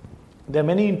 There are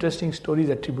many interesting stories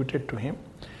attributed to him.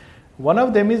 One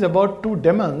of them is about two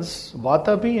demons,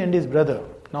 Vatapi and his brother.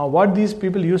 Now what these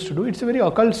people used to do, it's a very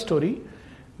occult story,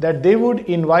 that they would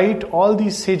invite all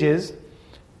these sages,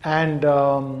 and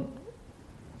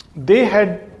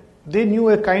they knew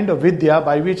a kind of vidya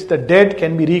by which the dead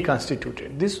can be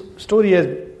reconstituted. This story has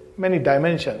many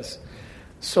dimensions.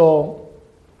 So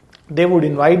they would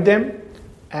invite them,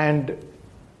 and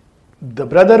the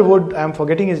brother would, I am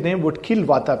forgetting his name, would kill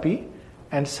Vatapi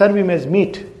and serve him as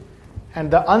meat.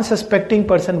 And the unsuspecting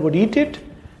person would eat it,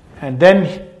 and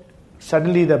then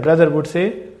suddenly the brother would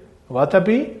say,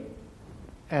 Vatapi,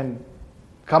 and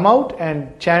come out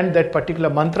and chant that particular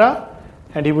mantra,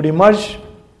 and he would emerge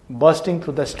bursting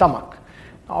through the stomach.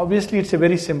 Obviously it's a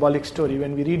very symbolic story.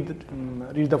 When we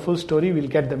read the full story, we'll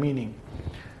get the meaning.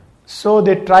 So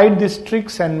they tried these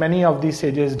tricks, and many of these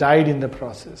sages died in the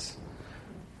process.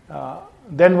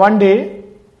 Then one day,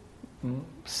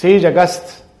 sage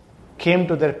Agastya came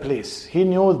to their place. He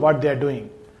knew what they are doing.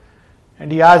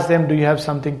 And he asked them, do you have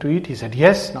something to eat? He said,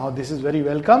 yes, now this is very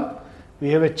welcome. We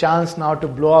have a chance now to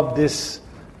blow up this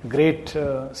great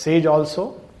sage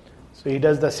also. So he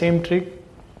does the same trick.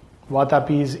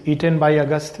 Vatapi is eaten by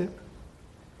Agastya.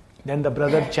 Then the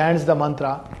brother chants the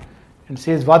mantra and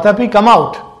says, Vatapi, come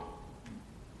out.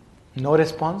 No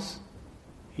response.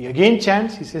 He again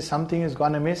chants. He says, something has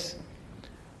gone amiss.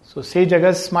 So sage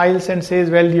Agastya smiles and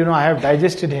says, well, I have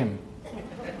digested him.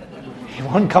 He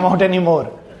won't come out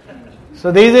anymore.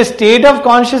 So there is a state of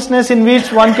consciousness in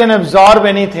which one can absorb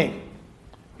anything.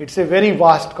 It's a very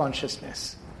vast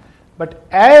consciousness. But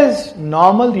as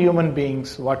normal human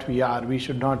beings, what we are, we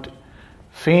should not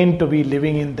feign to be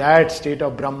living in that state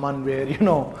of Brahman where,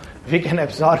 we can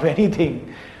absorb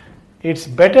anything. It's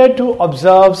better to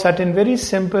observe certain very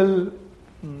simple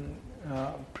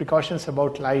precautions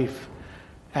about life.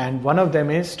 And one of them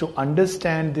is to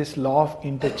understand this law of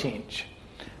interchange.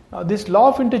 Now, this law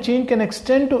of interchange can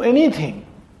extend to anything.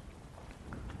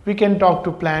 We can talk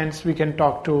to plants, we can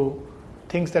talk to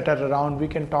things that are around, we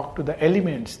can talk to the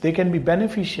elements. They can be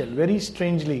beneficial. Very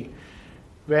strangely,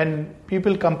 when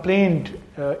people complained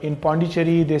in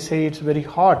Pondicherry, they say it's very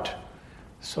hot.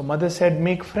 So mother said,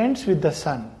 make friends with the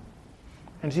sun.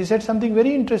 And she said something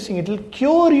very interesting. It will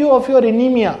cure you of your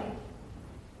anemia.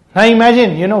 Now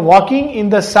imagine, walking in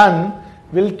the sun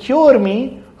will cure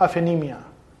me of anemia.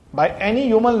 By any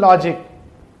human logic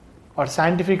or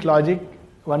scientific logic,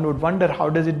 one would wonder how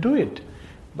does it do it.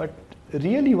 But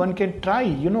really one can try,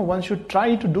 one should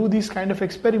try to do these kind of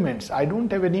experiments. I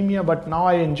don't have anemia, but now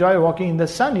I enjoy walking in the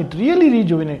sun. It really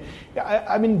rejuvenates.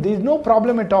 I mean, there's no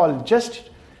problem at all. Just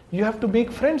you have to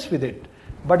make friends with it.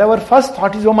 But our first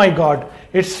thought is, oh my God,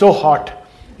 it's so hot.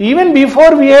 Even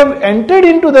before we have entered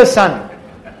into the sun,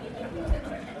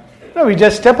 we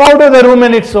just step out of the room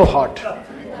and it's so hot.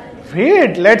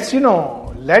 Wait,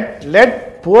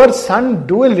 let poor sun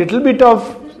do a little bit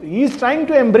of, he's trying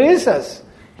to embrace us.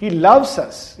 He loves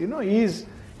us. He's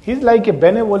like a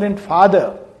benevolent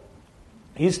father.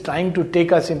 He's trying to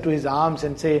take us into his arms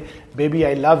and say, baby,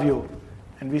 I love you.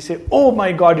 And we say, oh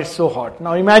my God, it's so hot.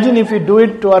 Now imagine if we do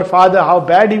it to our father, how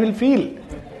bad he will feel.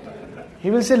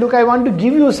 He will say, look, I want to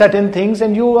give you certain things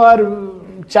and you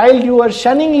are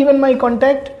shunning even my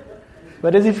contact.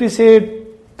 Whereas if we say,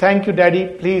 thank you,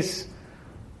 daddy, please,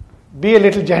 be a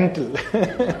little gentle.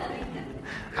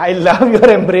 I love your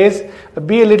embrace.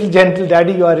 Be a little gentle,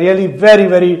 daddy. You are really very,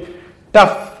 very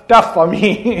tough for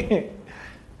me.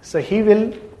 So he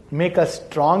will make us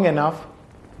strong enough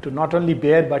to not only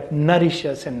bear but nourish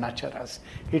us and nurture us.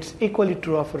 It's equally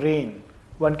true of rain.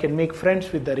 One can make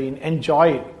friends with the rain, enjoy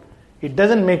it. It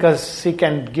doesn't make us sick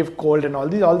and give cold and all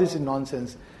this. All this is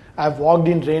nonsense. I've walked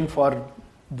in rain for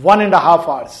 1.5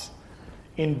 hours.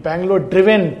 In Bangalore,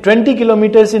 driven 20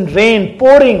 kilometers in rain,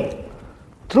 pouring.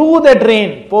 Through that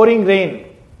rain, pouring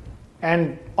rain.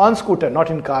 And on scooter,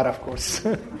 not in car of course.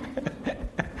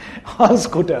 On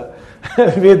scooter.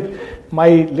 With my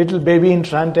little baby in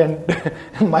front and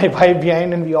my wife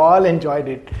behind, and we all enjoyed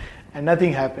it. And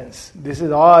nothing happens. This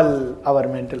is all our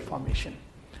mental formation.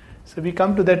 So we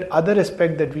come to that other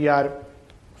aspect that we are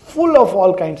full of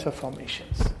all kinds of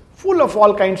formations. Full of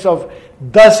all kinds of,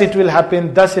 thus it will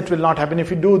happen, thus it will not happen.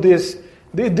 If you do this,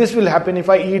 this will happen. If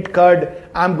I eat curd,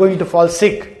 I'm going to fall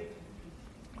sick.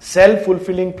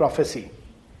 Self-fulfilling prophecy.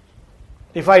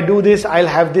 If I do this, I'll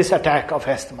have this attack of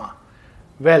asthma.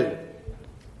 Well,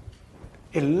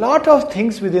 a lot of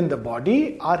things within the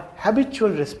body are habitual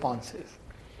responses.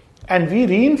 And we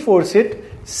reinforce it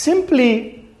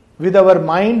simply with our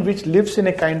mind, which lives in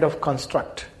a kind of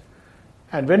construct.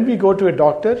 And when we go to a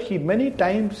doctor, he many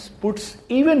times puts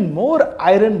even more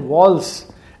iron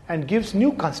walls and gives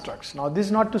new constructs. Now, this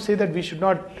is not to say that we should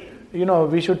not,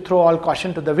 we should throw all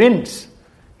caution to the winds.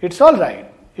 It's all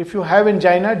right. If you have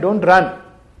angina, don't run.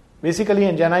 Basically,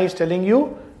 angina is telling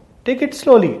you, take it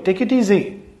slowly, take it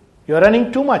easy. You're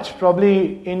running too much,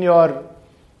 probably in your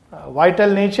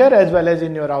vital nature as well as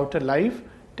in your outer life.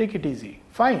 Take it easy.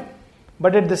 Fine.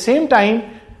 But at the same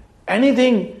time,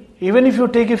 anything, even if you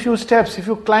take a few steps, if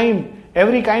you climb,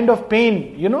 every kind of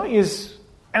pain, is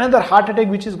another heart attack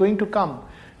which is going to come.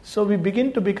 So we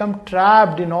begin to become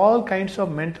trapped in all kinds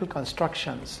of mental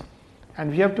constructions.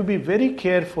 And we have to be very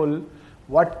careful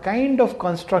what kind of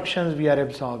constructions we are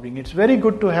absorbing. It's very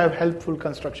good to have helpful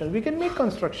constructions. We can make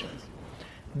constructions.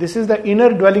 This is the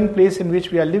inner dwelling place in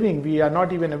which we are living. We are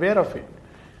not even aware of it.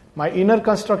 My inner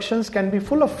constructions can be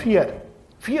full of fear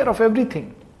of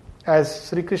everything. As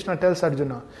Sri Krishna tells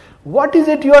Arjuna, what is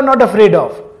it you are not afraid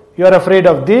of? You are afraid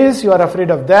of this, you are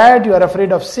afraid of that, you are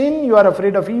afraid of sin, you are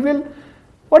afraid of evil.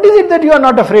 What is it that you are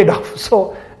not afraid of?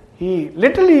 So he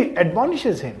literally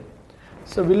admonishes him.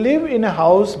 So we live in a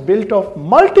house built of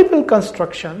multiple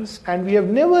constructions and we have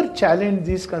never challenged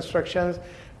these constructions.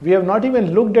 We have not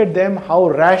even looked at them, how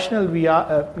rational we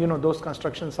are, those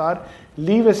constructions are.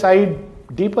 Leave aside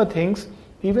deeper things,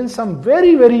 even some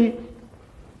very, very,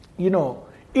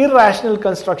 irrational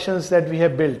constructions that we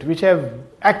have built, which have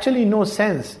actually no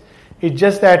sense. It's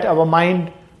just that our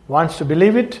mind wants to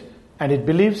believe it, and it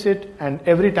believes it, and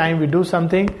every time we do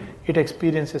something, it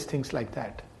experiences things like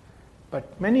that.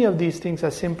 But many of these things are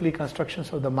simply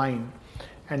constructions of the mind.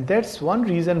 And that's one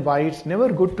reason why it's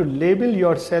never good to label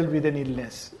yourself with an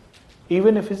illness,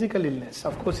 even a physical illness.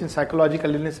 Of course, in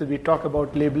psychological illnesses, we talk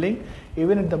about labeling,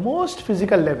 even at the most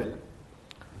physical level.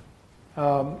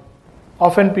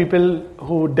 Often people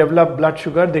who develop blood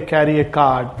sugar, they carry a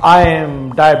card. I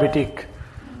am diabetic.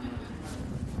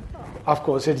 Of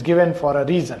course, it's given for a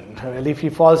reason. Well, if he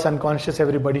falls unconscious,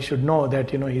 everybody should know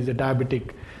that, he's a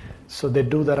diabetic. So they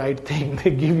do the right thing. They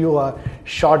give you a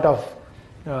shot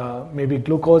of maybe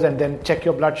glucose and then check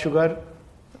your blood sugar,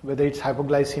 whether it's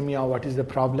hypoglycemia or what is the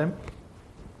problem.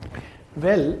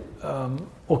 Well,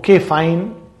 okay, fine,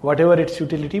 whatever its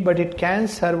utility, but it can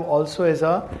serve also as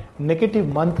a negative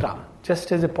mantra.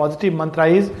 Just as a positive mantra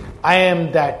is, I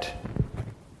am that.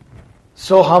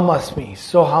 Soham asmi,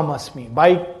 soham asmi.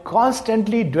 By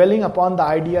constantly dwelling upon the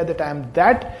idea that I am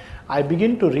that, I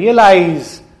begin to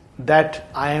realize that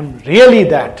I am really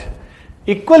that.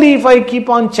 Equally, if I keep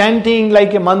on chanting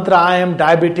like a mantra, I am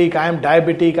diabetic, I am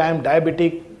diabetic, I am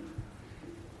diabetic.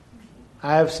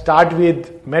 I have started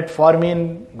with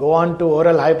metformin, go on to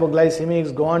oral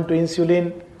hypoglycemics, go on to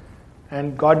insulin,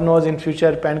 and God knows in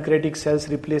future pancreatic cells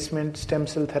replacement, stem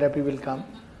cell therapy will come.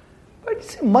 But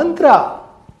it's a mantra.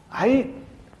 I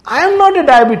am not a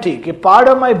diabetic. A part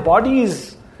of my body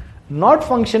is not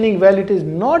functioning well. It is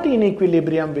not in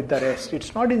equilibrium with the rest.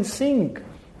 It's not in sync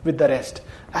with the rest.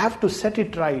 I have to set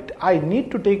it right. I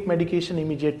need to take medication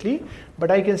immediately,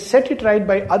 but I can set it right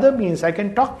by other means. I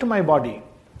can talk to my body.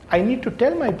 I need to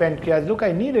tell my pancreas, look,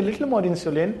 I need a little more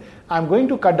insulin. I'm going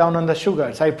to cut down on the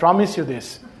sugars. I promise you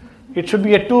this. It should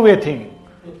be a two-way thing.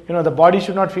 The body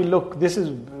should not feel, look, this is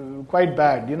quite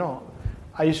bad.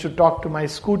 I used to talk to my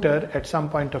scooter at some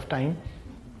point of time.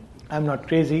 I'm not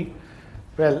crazy.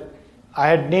 Well, I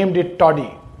had named it Toddy.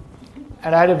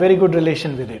 And I had a very good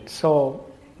relation with it. So,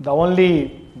 the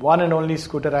one and only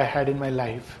scooter I had in my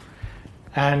life.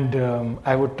 And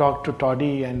I would talk to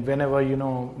Toddy, and whenever,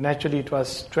 naturally it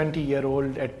was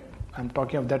 20-year-old, I'm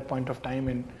talking of that point of time,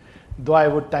 and though I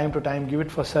would time to time give it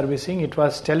for servicing, it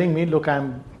was telling me, look,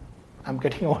 I'm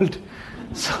getting old.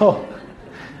 So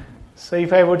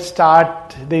if I would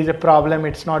start, there is a problem,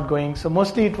 it's not going. So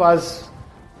mostly it was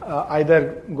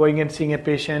either going and seeing a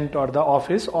patient or the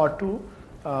office or to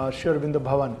Sri Aurobindo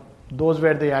Bhavan. Those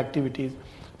were the activities.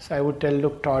 So I would tell,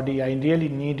 look, Toddy, I really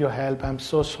need your help. I'm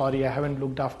so sorry, I haven't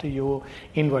looked after you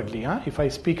inwardly. If I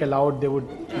speak aloud, they would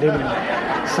live in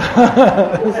it. So,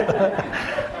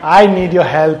 I need your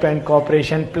help and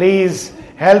cooperation. Please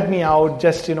help me out.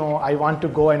 Just, I want to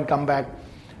go and come back.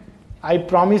 I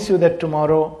promise you that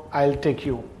tomorrow I'll take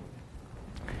you.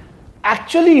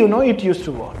 Actually, it used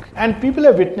to work. And people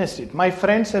have witnessed it. My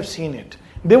friends have seen it.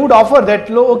 They would offer that,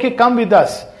 okay, come with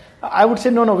us. I would say,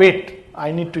 no, wait. I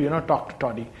need to, talk to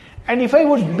Toddy. And if I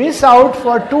would miss out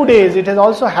for 2 days, it has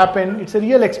also happened, it's a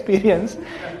real experience.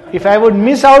 If I would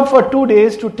miss out for 2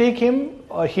 days to take to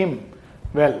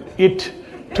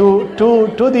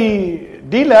the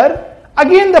dealer,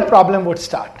 again the problem would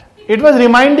start. It was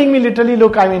reminding me literally,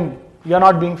 look, you're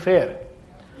not being fair.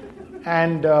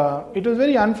 And it was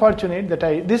very unfortunate that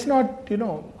this is not,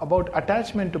 about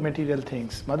attachment to material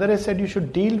things. Mother has said you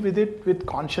should deal with it with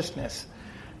consciousness.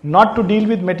 Not to deal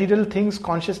with material things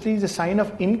consciously is a sign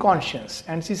of inconscience.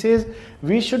 And she says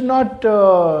we should not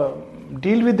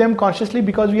deal with them consciously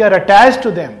because we are attached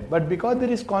to them, but because there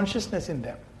is consciousness in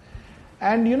them.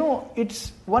 And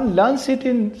one learns it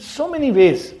in so many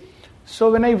ways.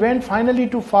 So when I went finally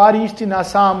to Far East in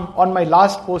Assam on my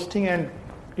last posting, and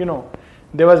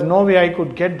there was no way I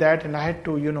could get that, and I had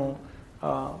to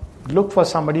look for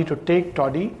somebody to take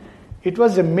Toddy. It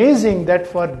was amazing that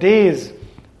for days,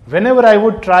 whenever I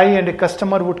would try and a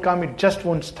customer would come, it just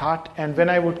won't start. And when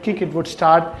I would kick, it would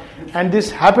start. And this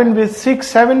happened with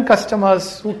 6-7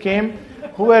 customers who came,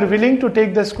 who were willing to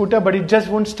take the scooter, but it just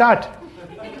won't start.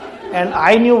 And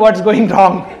I knew what's going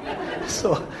wrong.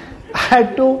 So I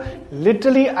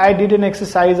did an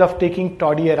exercise of taking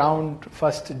Toddy around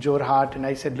first Jorhat. And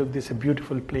I said, look, this is a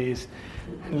beautiful place.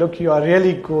 Look, you are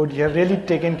really good. You have really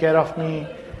taken care of me.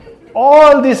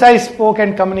 All this I spoke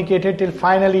and communicated till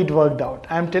finally it worked out.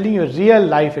 I am telling you a real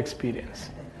life experience.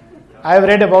 I have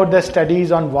read about the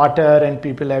studies on water, and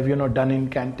people have, done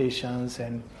incantations,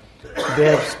 and they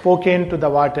have spoken to the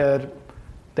water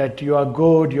that you are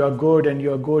good, and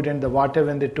you are good. And the water,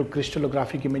 when they took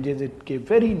crystallographic images, it gave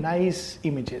very nice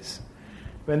images.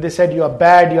 When they said you are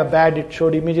bad, it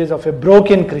showed images of a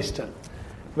broken crystal.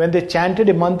 When they chanted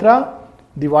a mantra,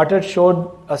 the water showed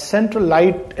a central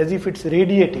light as if it's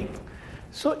radiating.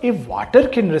 So if water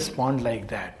can respond like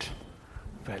that,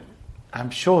 well, I'm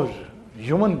sure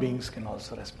human beings can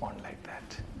also respond like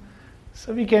that.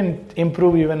 So we can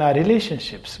improve even our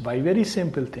relationships by very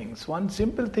simple things. One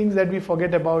simple thing that we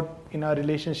forget about in our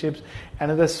relationships,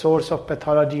 another source of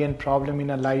pathology and problem in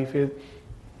our life is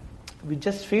we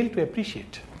just fail to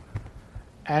appreciate.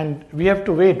 And we have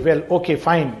to wait. Well, okay,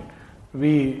 fine.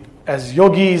 We as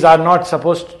yogis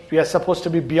we are supposed to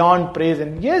be beyond praise.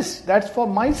 And yes, that's for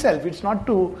myself. It's not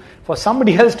for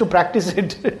somebody else to practice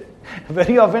it.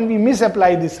 Very often we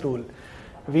misapply this rule.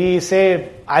 We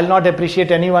say, I'll not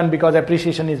appreciate anyone because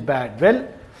appreciation is bad. Well,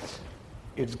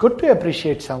 it's good to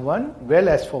appreciate someone. Well,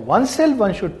 as for oneself,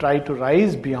 one should try to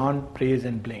rise beyond praise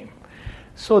and blame.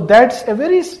 So these are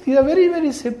very,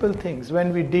 very simple things.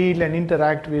 When we deal and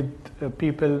interact with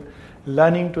people,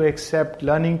 learning to accept,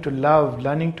 learning to love,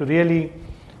 learning to really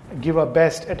give our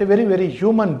best at a very, very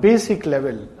human, basic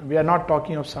level. We are not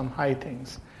talking of some high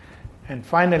things. And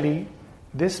finally,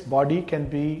 this body can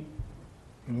be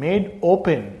made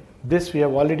open. This we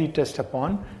have already touched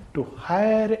upon, to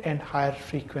higher and higher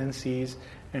frequencies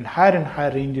and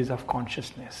higher ranges of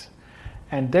consciousness.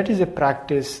 And that is a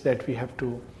practice that we have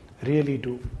to really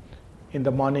do. In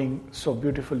the morning, so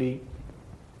beautifully,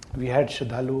 we had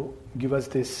Shraddhalu give us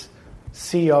this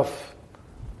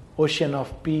ocean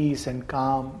of peace and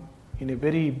calm. In a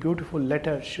very beautiful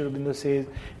letter, Sri Aurobindo says,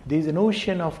 there is an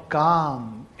ocean of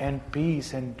calm and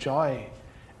peace and joy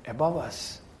above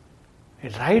us.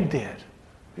 It's right there.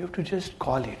 We have to just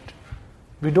call it.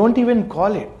 We don't even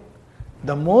call it.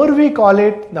 The more we call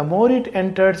it, the more it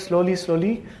enters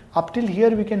slowly, up till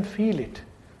here we can feel it.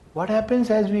 What happens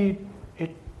as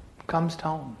it comes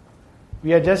down?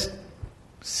 We are just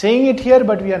saying it here,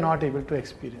 but we are not able to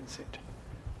experience it.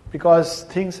 Because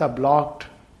things are blocked,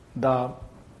 the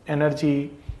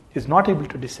energy is not able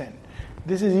to descend.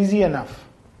 This is easy enough.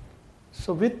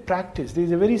 So with practice, there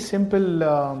is a very simple,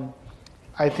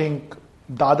 I think,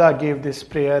 Dada gave this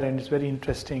prayer and it's very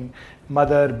interesting.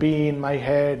 Mother, be in my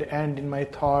head and in my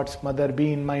thoughts. Mother,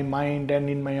 be in my mind and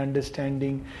in my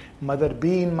understanding. Mother,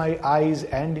 be in my eyes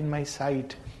and in my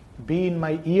sight. Be in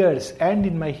my ears and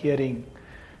in my hearing.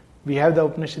 We have the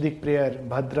Upanishadic prayer,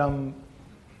 Bhadram,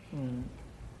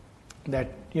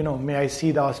 that, may I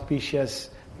see the auspicious,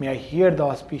 may I hear the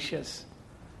auspicious.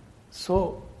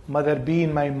 So, Mother, be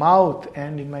in my mouth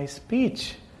and in my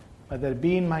speech. Mother,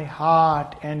 be in my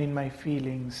heart and in my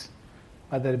feelings.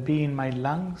 Mother, be in my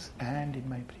lungs and in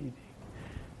my breathing.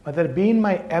 Mother, be in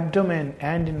my abdomen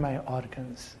and in my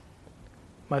organs.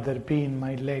 Mother, be in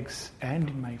my legs and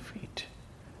in my feet.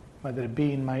 Mother,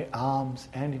 be in my arms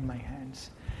and in my hands.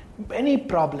 Many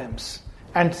problems.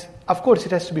 And of course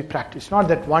it has to be practiced. Not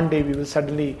that one day we will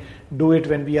suddenly do it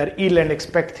when we are ill and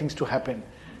expect things to happen.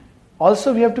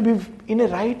 Also we have to be in a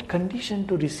right condition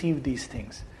to receive these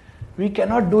things. We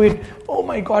cannot do it, oh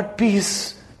my God,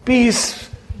 peace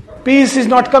is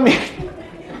not coming.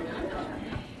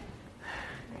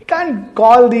 We can't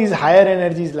call these higher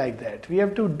energies like that. We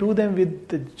have to do them with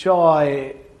the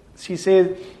joy. She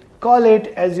says, call it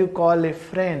as you call a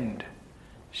friend.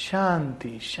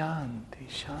 Shanti, Shanti,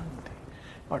 Shanti.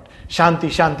 Not Shanti,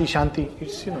 Shanti, Shanti.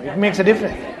 It's, it makes a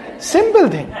difference. Simple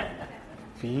thing.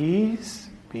 Peace,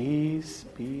 peace,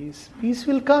 peace. Peace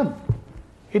will come.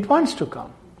 It wants to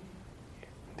come.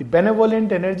 The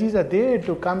benevolent energies are there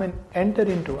to come and enter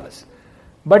into us.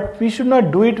 But we should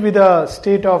not do it with a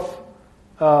state of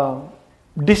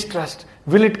distrust.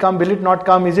 Will it come? Will it not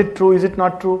come? Is it true? Is it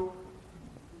not true?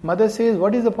 Mother says,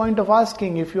 what is the point of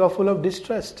asking if you are full of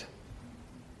distrust?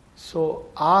 So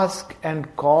ask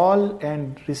and call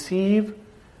and receive.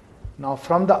 Now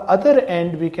from the other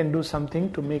end we can do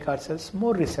something to make ourselves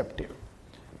more receptive.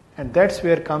 And that's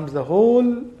where comes the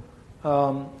whole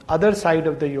other side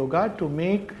of the yoga, to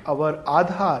make our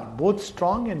adhar both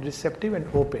strong and receptive and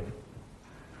open.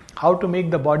 How to make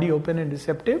the body open and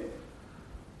receptive?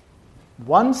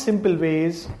 One simple way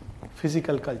is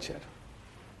physical culture.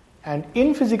 And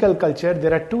in physical culture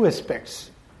there are two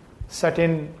aspects.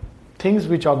 Certain things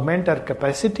which augment our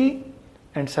capacity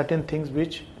and certain things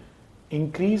which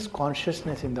increase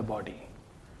consciousness in the body.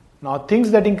 Now things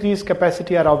that increase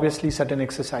capacity are obviously certain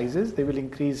exercises. They will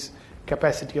increase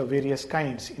capacity of various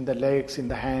kinds in the legs, in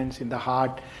the hands, in the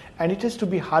heart, and it has to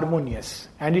be harmonious,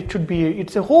 and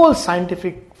it's a whole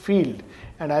scientific field,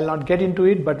 and I'll not get into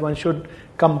it, but one should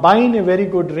combine a very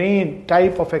good range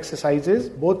type of exercises,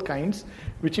 both kinds,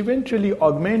 which eventually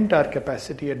augment our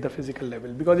capacity at the physical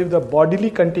level. Because if the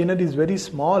bodily container is very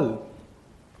small,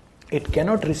 it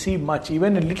cannot receive much.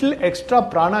 Even a little extra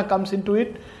prana comes into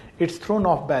it, it's thrown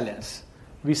off balance.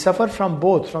 We suffer from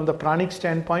both, from the pranic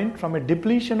standpoint, from a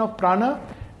depletion of prana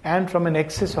and from an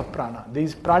excess of prana. There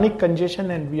is pranic congestion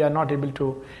and we are not able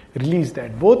to release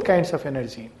that. Both kinds of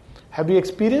energy. Have you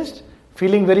experienced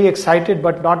feeling very excited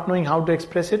but not knowing how to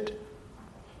express it?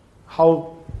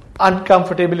 How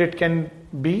uncomfortable it can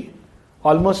be?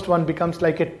 Almost one becomes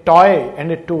like a toy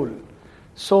and a tool.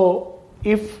 So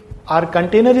if our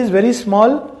container is very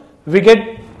small, we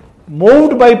get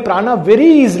moved by prana very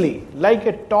easily, like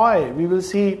a toy. We will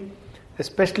see,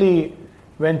 especially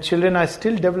when children are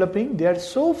still developing, they are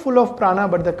so full of prana,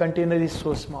 but the container is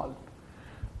so small.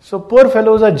 So poor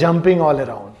fellows are jumping all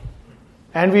around.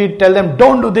 And we tell them,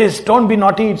 don't do this, don't be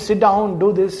naughty, sit down,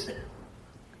 do this.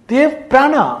 They have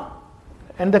prana,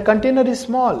 and the container is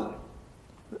small.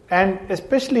 And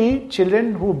especially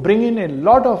children who bring in a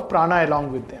lot of prana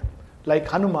along with them, like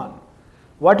Hanuman.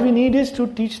 What we need is to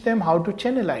teach them how to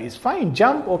channelize. Fine,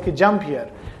 jump, okay, jump here.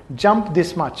 Jump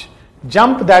this much.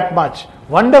 Jump that much.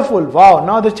 Wonderful. Wow,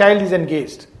 now the child is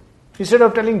engaged. Instead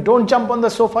of telling, don't jump on the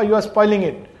sofa, you are spoiling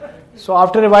it. So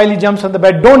after a while he jumps on the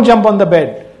bed. Don't jump on the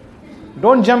bed.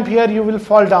 Don't jump here, you will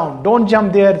fall down. Don't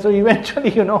jump there. So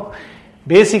eventually,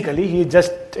 basically he is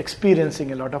just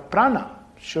experiencing a lot of prana.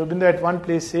 Sri Aurobindo at one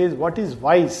place says, what is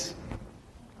vice?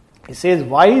 He says,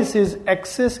 vice is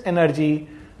excess energy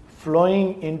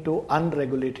flowing into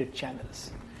unregulated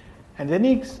channels. And then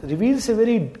he reveals a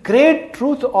very great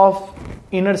truth of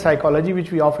inner psychology,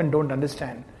 which we often don't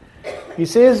understand. He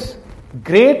says,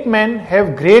 great men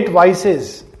have great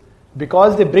vices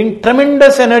because they bring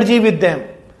tremendous energy with them.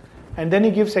 And then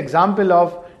he gives example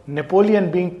of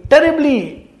Napoleon being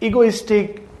terribly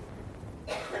egoistic,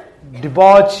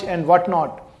 debauch and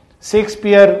whatnot.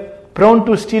 Shakespeare prone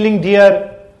to stealing deer.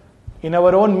 In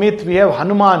our own myth we have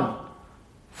Hanuman,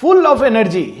 full of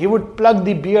energy. He would pluck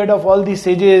the beard of all the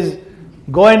sages,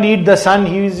 go and eat the sun.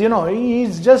 He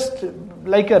is just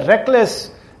like a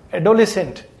reckless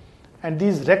adolescent. And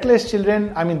these reckless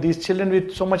children, these children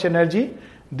with so much energy,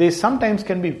 they sometimes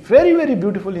can be very, very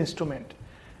beautiful instrument.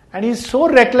 And he is so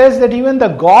reckless that even the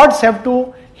gods have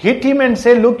to hit him and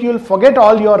say, look, you will forget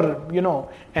all your,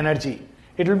 energy.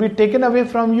 It will be taken away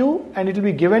from you and it will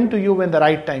be given to you when the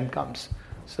right time comes.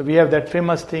 So we have that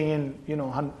famous thing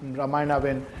in, Ramayana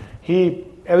when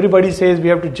everybody says we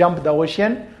have to jump the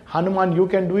ocean. Hanuman, you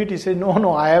can do it. He says,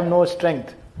 no, I have no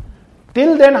strength.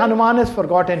 Till then, Hanuman has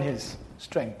forgotten his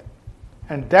strength.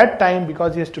 And that time,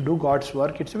 because he has to do God's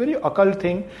work, it's a very occult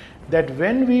thing that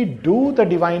when we do the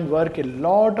divine work, a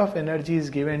lot of energy is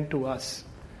given to us.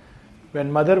 When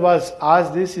mother was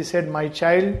asked this, he said, my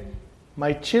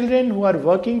children who are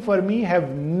working for me have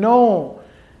no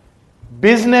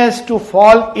business to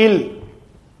fall ill.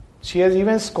 She has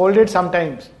even scolded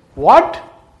sometimes. What?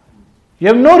 You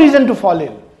have no reason to fall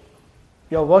ill.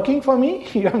 You are working for me?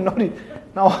 You have no reason.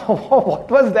 Now, what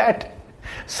was that?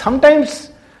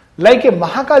 Sometimes, like a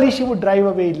Mahakali, she would drive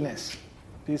away illness.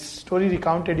 This story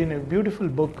recounted in a beautiful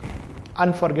book,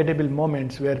 Unforgettable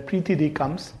Moments, where Preeti Di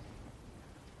comes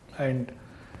and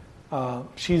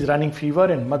she is running fever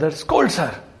and mother scolds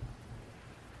her.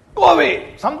 Go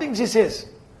away! Something she says.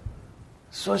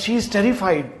 So she is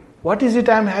terrified. What is it?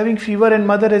 I am having fever and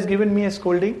mother has given me a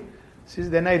scolding. She says,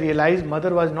 then I realized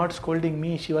mother was not scolding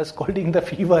me, she was scolding the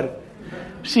fever.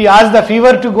 She asked the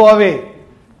fever to go away.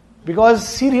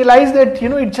 Because she realized that,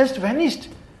 it just vanished.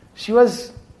 She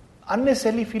was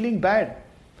unnecessarily feeling bad.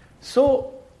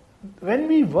 So, when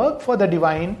we work for the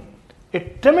divine, a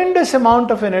tremendous amount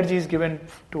of energy is given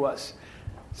to us.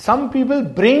 Some people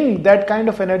bring that kind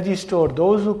of energy store.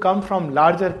 Those who come from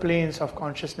larger planes of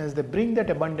consciousness, they bring that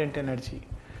abundant energy.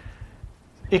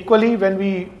 Equally, when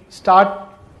we start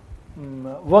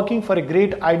working for a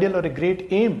great ideal or a great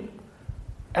aim,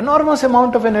 enormous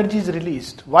amount of energy is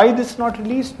released. Why this not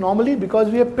released? Normally because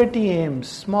we have petty aims,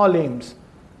 small aims.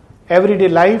 Everyday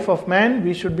life of man,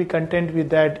 we should be content with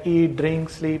that. Eat, drink,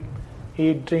 sleep.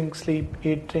 Eat, drink, sleep.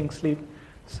 Eat, drink, sleep.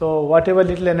 So whatever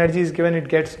little energy is given, it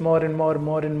gets more and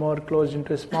more closed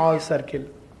into a small circle.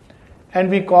 And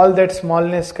we call that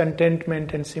smallness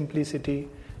contentment and simplicity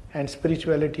and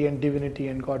spirituality and divinity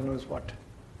and God knows what.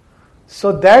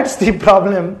 So that's the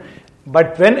problem.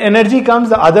 But when energy comes,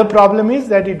 the other problem is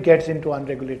that it gets into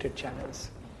unregulated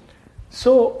channels.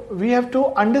 So we have to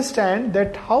understand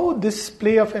that how this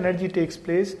play of energy takes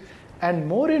place, and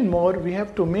more we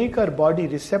have to make our body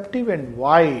receptive and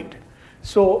wide.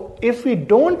 So if we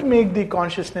don't make the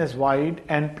consciousness wide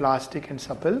and plastic and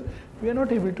supple, we are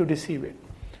not able to receive it.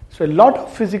 So a lot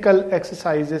of physical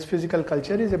exercises, physical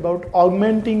culture is about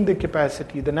augmenting the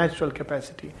capacity, the natural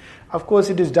capacity. Of course,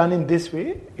 it is done in this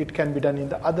way, it can be done in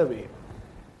the other way.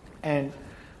 And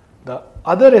the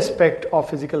other aspect of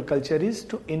physical culture is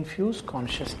to infuse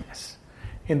consciousness.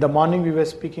 In the morning we were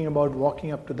speaking about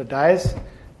walking up to the dais,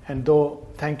 and though,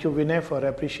 thank you Vinay for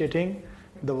appreciating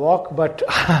the walk, but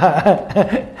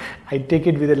I take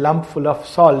it with a lump full of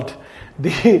salt.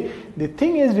 The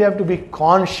thing is we have to be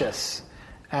conscious.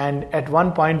 And at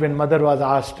one point when mother was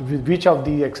asked which of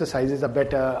the exercises are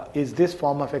better, is this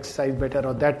form of exercise better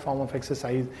or that form of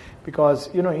exercise? Because,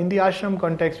 in the ashram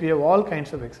context we have all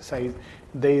kinds of exercise.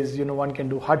 There is, one can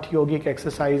do hatha yogic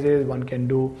exercises, one can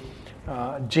do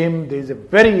gym, there is a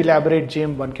very elaborate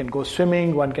gym, one can go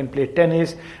swimming, one can play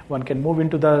tennis, one can move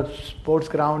into the sports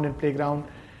ground and playground.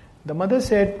 The mother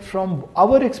said, from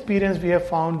our experience we have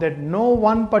found that no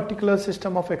one particular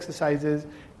system of exercises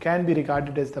can be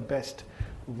regarded as the best.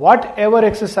 Whatever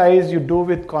exercise you do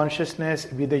with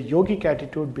consciousness, with a yogic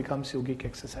attitude, becomes yogic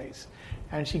exercise.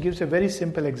 And she gives a very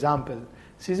simple example.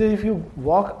 She says if you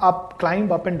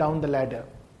climb up and down the ladder,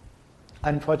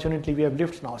 unfortunately we have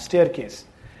lifts now, staircase.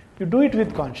 You do it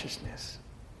with consciousness.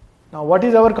 Now, what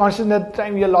is our consciousness? At the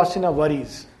time we are lost in our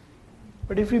worries.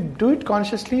 But if we do it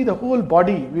consciously, the whole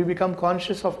body, we become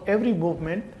conscious of every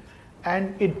movement,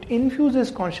 and it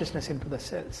infuses consciousness into the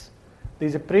cells. There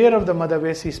is a prayer of the Mother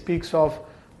where she speaks of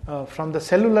from the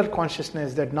cellular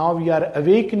consciousness that now we are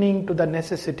awakening to the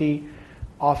necessity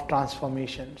of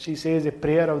transformation. She says a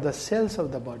prayer of the cells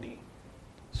of the body.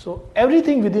 So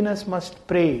everything within us must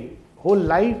pray. Whole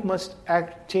life must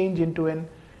change into an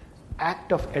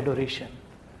act of adoration.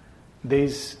 There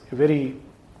is a very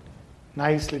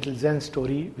nice little Zen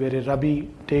story where a Rabbi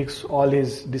takes all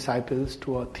his disciples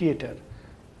to a theater.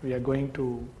 We are going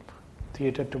to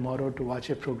theater tomorrow to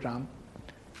watch a program.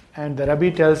 And the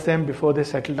Rabbi tells them before they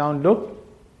settle down, look,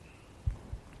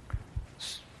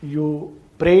 you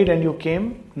prayed and you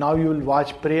came, now you will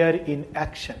watch prayer in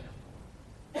action.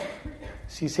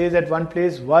 She says at one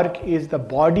place, work is the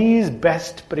body's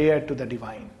best prayer to the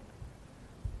divine.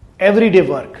 Everyday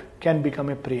work can become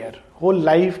a prayer. Whole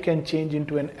life can change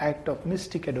into an act of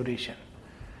mystic adoration.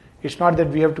 It's not that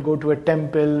we have to go to a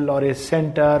temple or a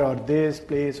center or this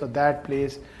place or that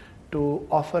place to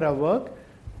offer our work.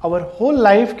 Our whole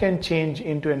life can change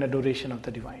into an adoration of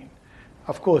the divine.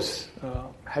 Of course,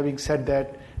 having said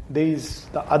that, there is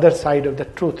the other side of the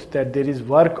truth, that there is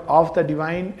work of the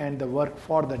divine and the work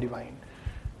for the divine.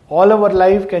 All our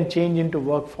life can change into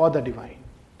work for the divine.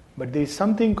 But there is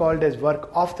something called as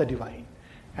work of the divine.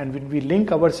 And when we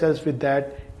link ourselves with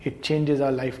that, it changes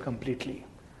our life completely.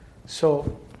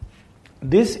 So,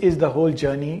 this is the whole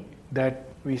journey that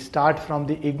we start from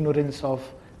the ignorance of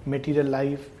material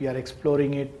life. We are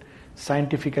exploring it.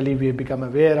 Scientifically, we have become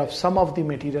aware of some of the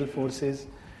material forces.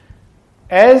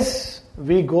 As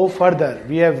we go further,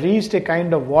 we have reached a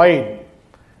kind of void.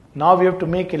 Now we have to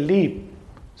make a leap.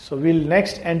 So we'll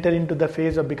next enter into the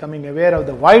phase of becoming aware of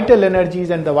the vital energies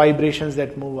and the vibrations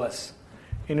that move us.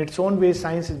 In its own way,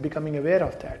 science is becoming aware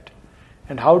of that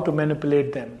and how to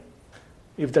manipulate them,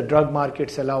 if the drug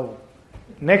markets allow.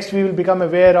 Next, we will become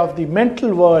aware of the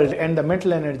mental world and the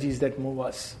mental energies that move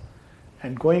us.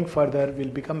 And going further, we'll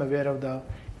become aware of the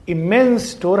immense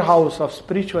storehouse of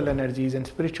spiritual energies and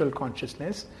spiritual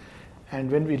consciousness.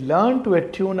 And when we learn to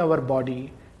attune our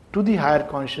body to the higher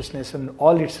consciousness and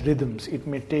all its rhythms, it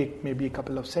may take maybe a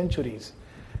couple of centuries.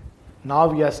 Now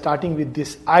we are starting with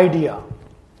this idea,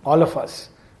 all of us.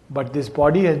 But this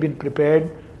body has been prepared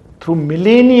through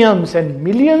millenniums and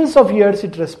millions of years.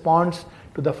 It responds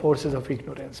to the forces of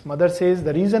ignorance. Mother says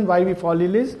the reason why we fall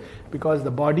ill is because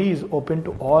the body is open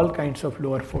to all kinds of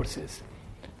lower forces.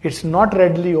 It's not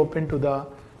readily open to the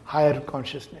higher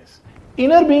consciousness.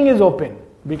 Inner being is open.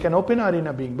 We can open our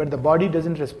inner being, but the body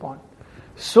doesn't respond.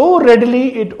 So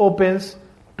readily it opens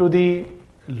to the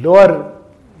lower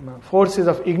forces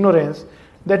of ignorance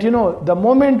that, the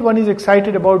moment one is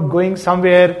excited about going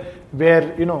somewhere where,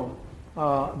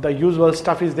 the usual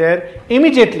stuff is there,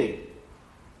 immediately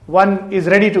one is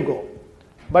ready to go.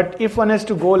 But if one has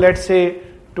to go, let's say,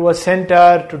 to a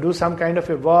center to do some kind of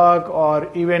a work or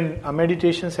even a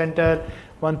meditation center,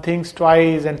 one thinks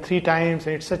twice and 3 times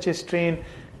and it's such a strain.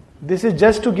 This is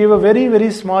just to give a very,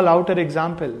 very small outer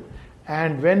example.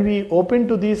 And when we open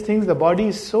to these things, the body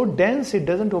is so dense, it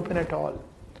doesn't open at all.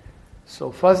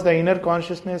 So first the inner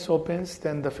consciousness opens,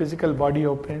 then the physical body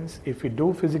opens. If we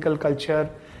do physical culture,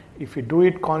 if we do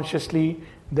it consciously,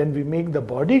 then we make the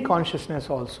body consciousness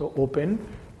also open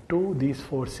to these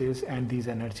forces and these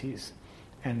energies.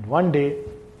 And one day,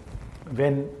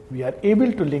 when we are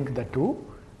able to link the two,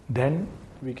 then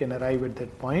we can arrive at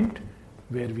that point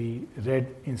where we read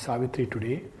in Savitri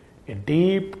today, a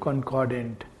deep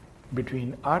concordant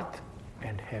between earth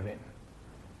and heaven.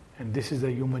 And this is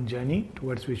the human journey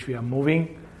towards which we are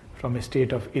moving from a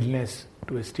state of illness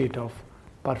to a state of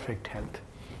perfect health.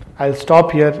 I'll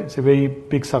stop here. It's a very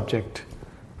big subject.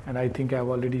 And I think I've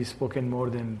already spoken more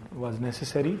than was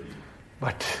necessary.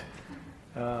 But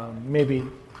maybe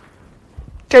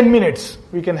 10 minutes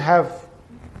we can have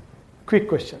quick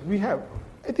question. We have,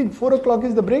 I think 4 o'clock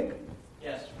is the break?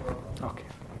 Yes, 4 o'clock. Okay.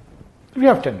 We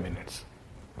have 10 minutes.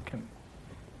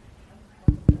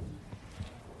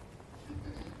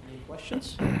 Any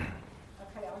questions? Okay,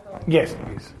 I'll go. Yes,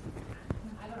 please.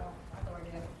 I don't know. I'll go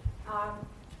again.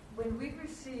 When we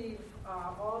receive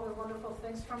all the wonderful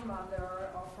things from Mother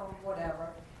or from whatever,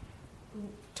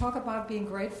 talk about being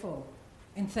grateful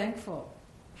and thankful.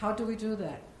 How do we do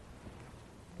that?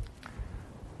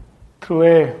 Through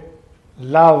a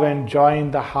love and joy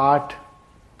in the heart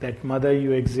that Mother,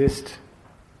 you exist.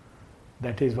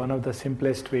 That is one of the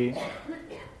simplest way.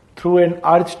 Through an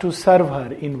urge to serve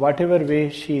her in whatever way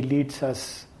she leads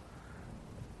us.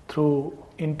 Through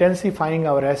intensifying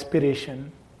our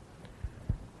aspiration.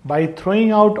 by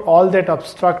throwing out all that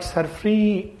obstructs her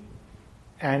free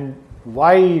and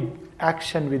wide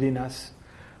action within us.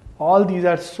 All these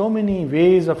are so many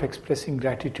ways of expressing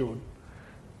gratitude,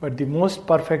 but the most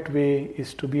perfect way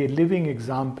is to be a living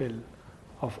example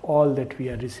of all that we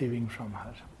are receiving from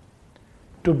her.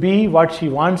 To be what she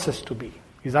wants us to be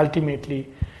is ultimately,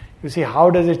 you see, how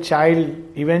does a child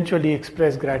eventually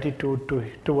express gratitude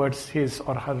towards his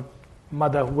or her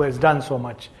mother who has done so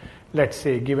much? Let's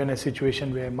say, given a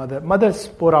situation where mothers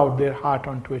pour out their heart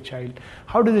onto a child,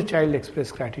 how does a child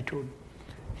express gratitude?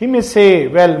 He may say,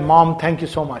 well, mom, thank you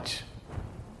so much.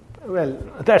 Well,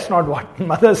 that's not what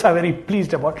mothers are very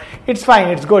pleased about. It's fine,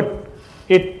 it's good.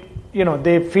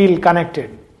 They feel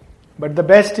connected. But the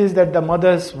best is that the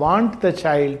mothers want the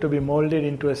child to be molded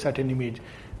into a certain image.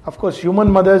 Of course,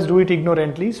 human mothers do it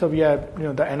ignorantly, so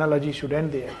the analogy should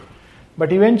end there.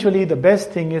 But eventually, the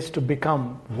best thing is to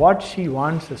become what she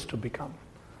wants us to become.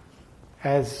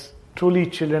 As truly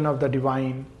children of the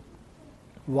divine,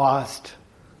 vast,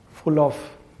 full of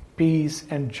peace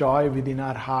and joy within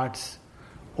our hearts,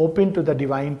 open to the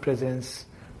divine presence,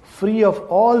 free of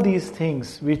all these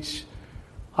things which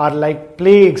are like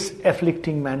plagues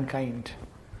afflicting mankind,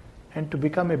 and to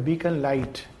become a beacon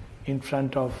light in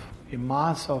front of a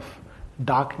mass of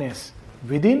darkness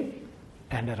within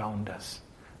and around us.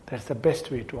 That's the best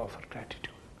way to offer gratitude.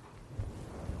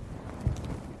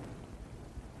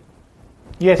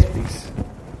 Yes, please. This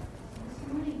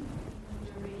morning, when we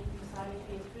were reading from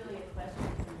Savitri, it's really a question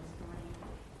from this morning.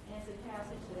 And it's a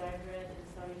passage that I've read in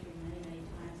Savitri many, many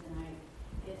times, and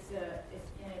it's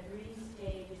in a brief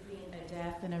stage between a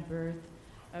death and a birth.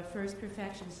 A first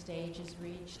perfection stage is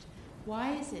reached.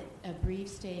 Why is it a brief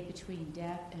stage between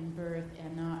death and birth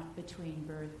and not between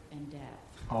birth and death?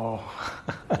 Oh.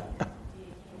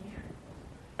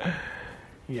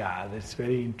 Yeah, that's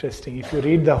very interesting. If you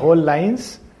read the whole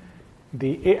lines,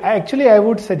 I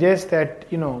would suggest that,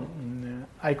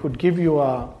 I could give you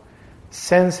a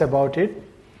sense about it,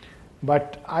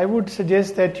 but I would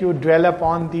suggest that you dwell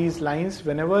upon these lines.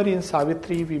 Whenever in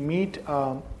Savitri we meet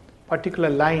a particular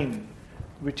line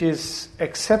which is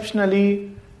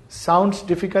exceptionally sounds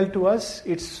difficult to us,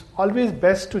 it's always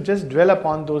best to just dwell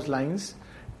upon those lines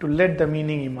to let the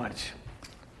meaning emerge.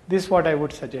 This is what I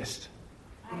would suggest.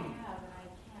 I have, and I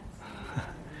can't see it.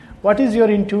 What is your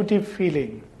intuitive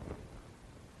feeling?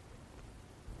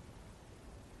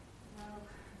 Well,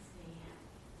 let's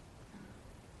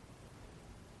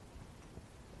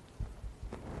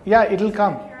see. Yeah, it'll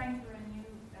come. Preparing for a new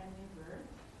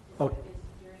birth. Okay.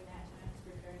 It's during that time it's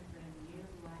preparing for a new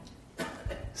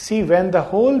life. See, when the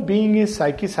whole being is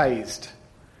psychicized,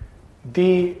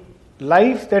 the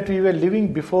life that we were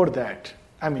living before that,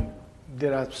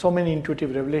 there are so many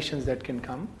intuitive revelations that can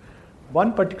come.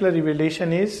 One particular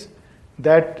revelation is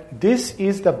that this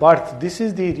is the birth, this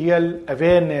is the real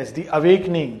awareness, the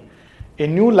awakening, a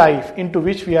new life into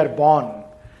which we are born.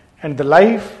 And the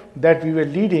life that we were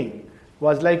leading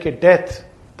was like a death,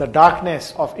 the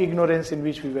darkness of ignorance in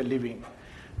which we were living.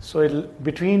 So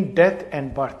between death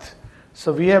and birth.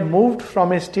 So we have moved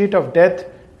from a state of death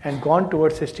and gone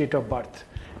towards a state of birth.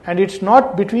 And it's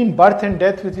not between birth and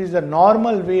death which is the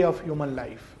normal way of human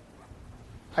life.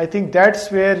 I think that's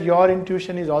where your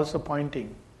intuition is also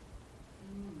pointing.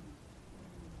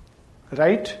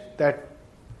 Right? That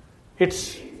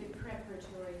it's a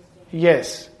preparatory stage.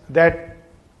 Yes, that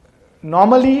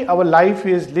normally our life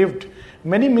is lived.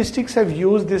 Many mystics have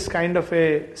used this kind of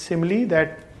a simile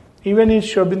that even in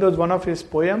Sri Aurobindo's one of his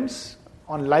poems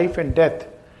on life and death,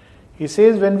 he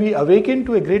says when we awaken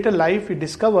to a greater life, we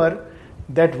discover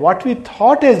that what we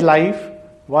thought as life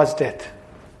was death.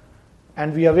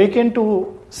 And we awaken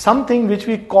to something which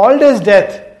we called as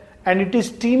death, and it is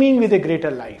teeming with a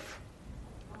greater life.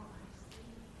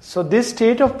 So this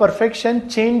state of perfection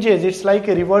changes, it's like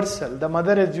a reversal. The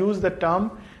mother has used the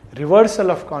term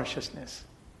reversal of consciousness.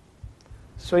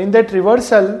 So in that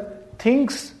reversal,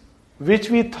 things which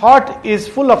we thought is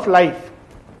full of life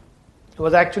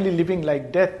was actually living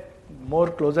like death, more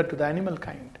closer to the animal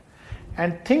kind.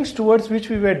 And things towards which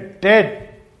we were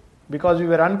dead, because we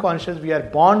were unconscious, we are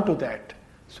born to that.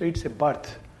 So it's a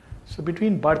birth. So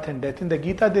between birth and death. In the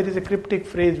Gita there is a cryptic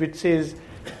phrase which says,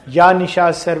 Ya Nisha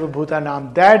Sarva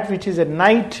Bhutanam. That which is a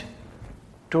night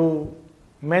to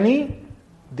many,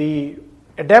 the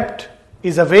adept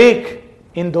is awake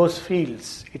in those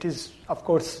fields. It is, of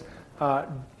course,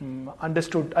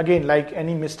 understood again like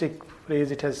any mystic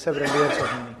phrase, it has several layers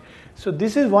of meaning. So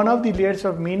this is one of the layers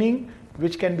of meaning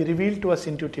which can be revealed to us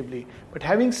intuitively. But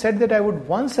having said that, I would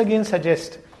once again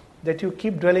suggest that you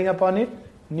keep dwelling upon it,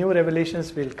 new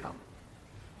revelations will come.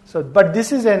 So, but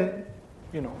this is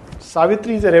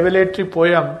Savitri is a revelatory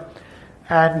poem,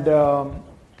 And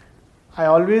I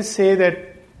always say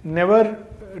that never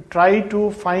try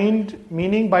to find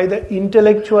meaning by the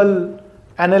intellectual,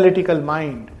 analytical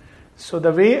mind. So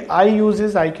the way I use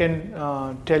is, I can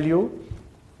tell you,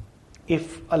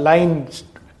 if a line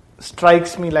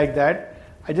strikes me like that,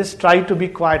 I just try to be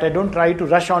quiet. I don't try to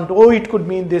rush on to, oh, it could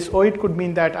mean this, oh, it could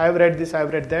mean that, I've read this,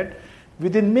 I've read that.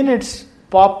 Within minutes,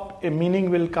 a meaning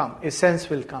will come, a sense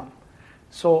will come.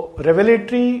 So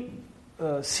revelatory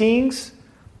seeings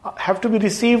have to be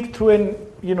received through an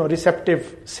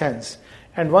receptive sense.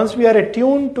 And once we are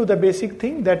attuned to the basic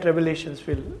thing, that revelations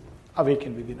will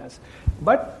awaken within us.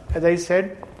 But as I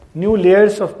said, new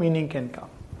layers of meaning can come.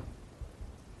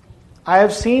 I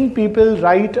have seen people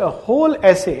write a whole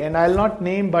essay, and I'll not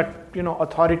name, but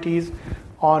authorities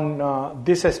on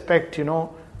this aspect,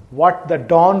 what the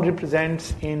dawn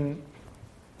represents in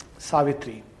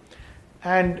Savitri.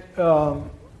 And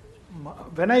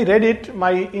when I read it,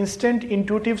 my instant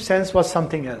intuitive sense was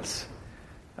something else,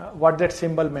 what that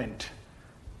symbol meant.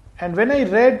 And when I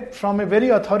read from a very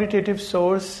authoritative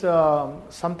source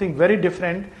something very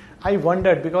different, I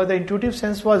wondered, because the intuitive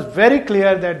sense was very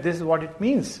clear that this is what it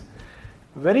means.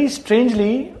 Very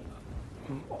strangely,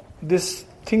 this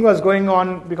thing was going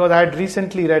on because I had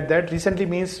recently read that. Recently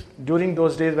means during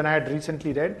those days when I had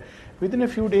recently read. Within a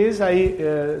few days,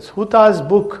 Huta's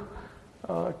book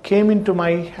came into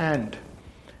my hand.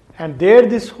 And there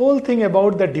this whole thing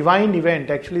about the divine event,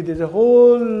 actually there's a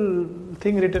whole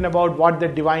thing written about what the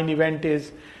divine event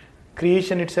is.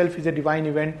 Creation itself is a divine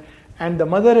event. And the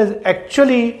mother has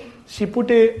actually, she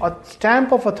put a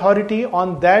stamp of authority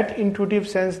on that intuitive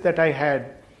sense that I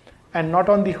had, and not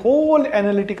on the whole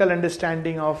analytical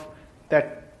understanding of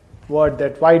that word,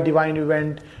 that why divine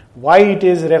event, why it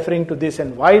is referring to this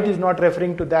and why it is not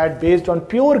referring to that, based on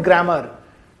pure grammar.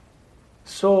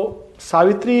 So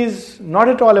Savitri is not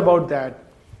at all about that,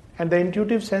 and the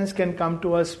intuitive sense can come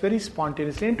to us very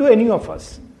spontaneously, and to any of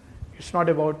us. It's not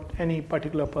about any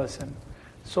particular person.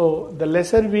 So the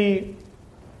lesser we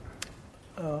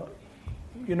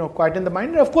quieten the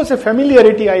mind. Of course, a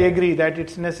familiarity, I agree that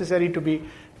it's necessary to be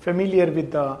familiar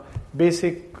with the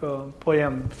basic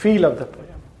poem, feel of the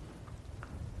poem.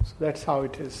 So that's how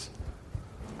it is.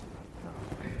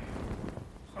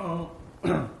 I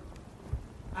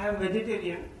am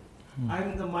vegetarian. I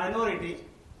am in the minority,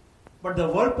 but the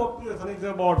world population is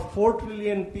about 4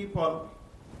 trillion people,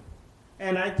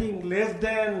 and I think less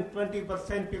than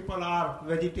 20% people are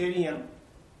vegetarian.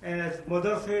 As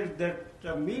Mother said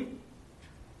that meat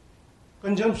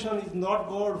consumption is not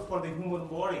good for the human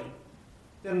body,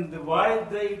 then why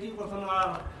the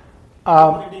 80%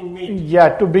 are eating meat?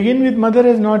 Yeah, to begin with, Mother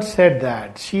has not said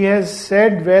that. She has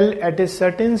said, well, at a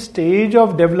certain stage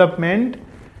of development,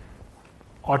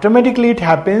 automatically it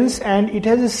happens and it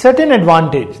has a certain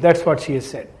advantage. That's what she has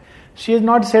said. She has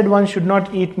not said one should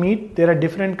not eat meat. There are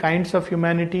different kinds of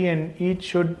humanity and each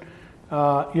should,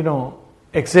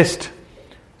 exist.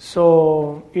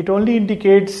 So it only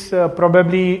indicates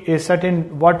probably a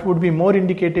certain, what would be more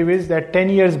indicative is that 10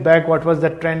 years back what was the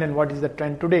trend and what is the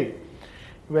trend today.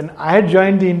 When I had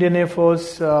joined the Indian Air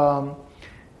Force,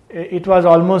 it was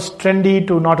almost trendy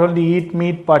to not only eat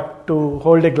meat but to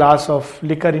hold a glass of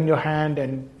liquor in your hand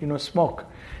and smoke.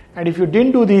 And if you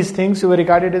didn't do these things, you were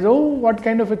regarded as, oh, what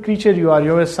kind of a creature you are,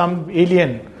 you were some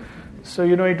alien. So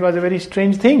it was a very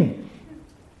strange thing.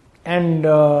 And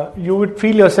you would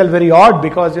feel yourself very odd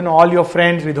because all your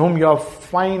friends with whom you are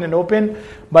fine and open,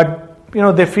 but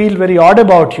they feel very odd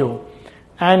about you.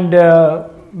 And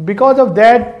because of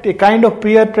that, a kind of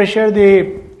peer pressure,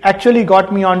 they actually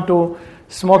got me onto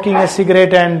smoking a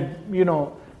cigarette and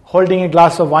holding a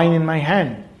glass of wine in my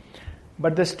hand.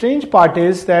 But the strange part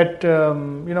is that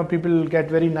people get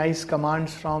very nice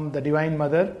commands from the Divine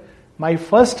Mother. My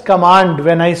first command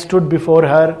when I stood before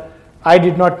her, I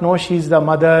did not know she's the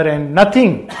mother and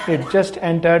nothing. It just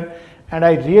entered and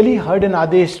I really heard an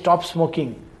Adesh, stop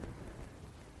smoking.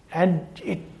 And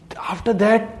after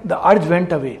that, the urge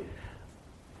went away.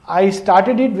 I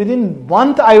started it within a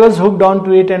month. I was hooked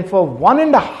onto it, and for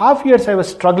 1.5 years I was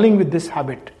struggling with this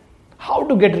habit. How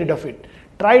to get rid of it?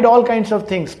 Tried all kinds of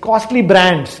things, costly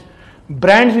brands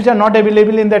which are not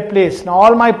available in that place. Now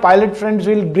all my pilot friends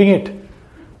will bring it,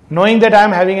 knowing that I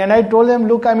am having, and I told them,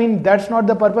 look, that's not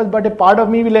the purpose, but a part of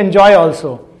me will enjoy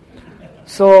also.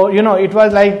 So, it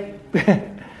was like,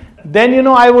 then,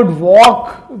 I would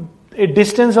walk a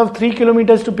distance of 3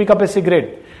 kilometers to pick up a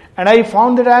cigarette. And I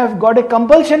found that I have got a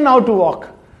compulsion now to walk.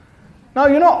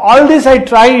 Now, all this I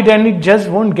tried and it just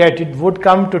won't get. It would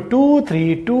come to 2,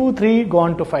 3, go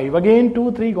on to 5. Again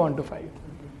 2, 3, go on to 5.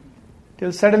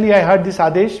 Till suddenly I heard this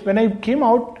Adesh. When I came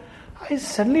out, I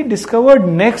suddenly discovered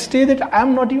next day that I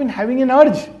am not even having an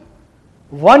urge.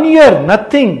 1 year,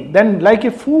 nothing. Then like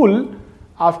a fool,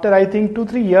 after I think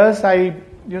 2-3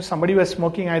 years, somebody was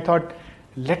smoking, I thought,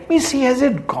 let me see, has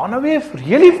it gone away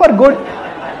really for good?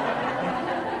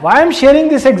 Why I am sharing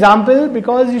this example?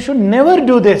 Because you should never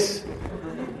do this.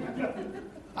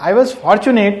 I was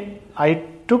fortunate, I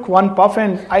took one puff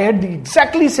and I had the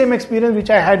exactly same experience which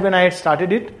I had when I had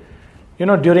started it.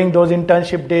 During those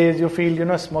internship days, you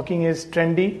feel, smoking is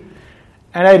trendy.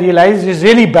 And I realized it's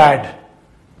really bad.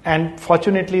 And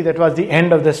fortunately, that was the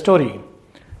end of the story.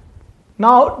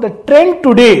 Now, the trend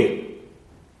today,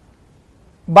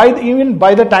 even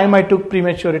by the time I took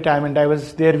premature retirement, I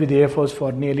was there with the Air Force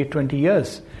for nearly 20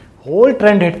 years. Whole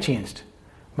trend had changed.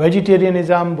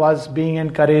 Vegetarianism was being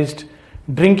encouraged.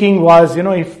 Drinking was,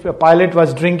 if a pilot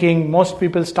was drinking, most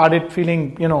people started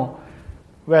feeling,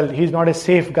 well, he's not a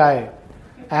safe guy.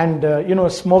 And,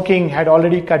 smoking had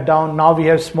already cut down. Now we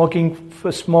have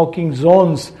smoking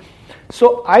zones.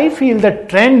 So I feel the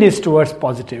trend is towards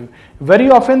positive. Very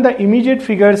often the immediate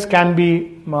figures can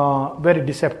be very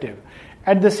deceptive.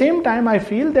 At the same time, I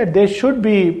feel that there should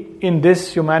be, in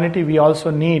this humanity, we also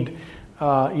need,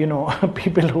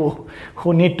 people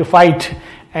who need to fight.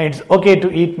 And it's okay to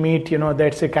eat meat,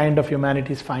 that's a kind of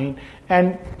humanity is fine.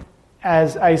 And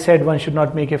as I said, one should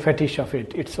not make a fetish of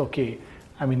it. It's okay.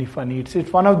 If one eats,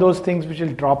 it's one of those things which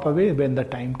will drop away when the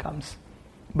time comes.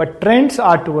 But trends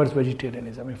are towards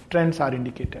vegetarianism, if trends are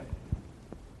indicated.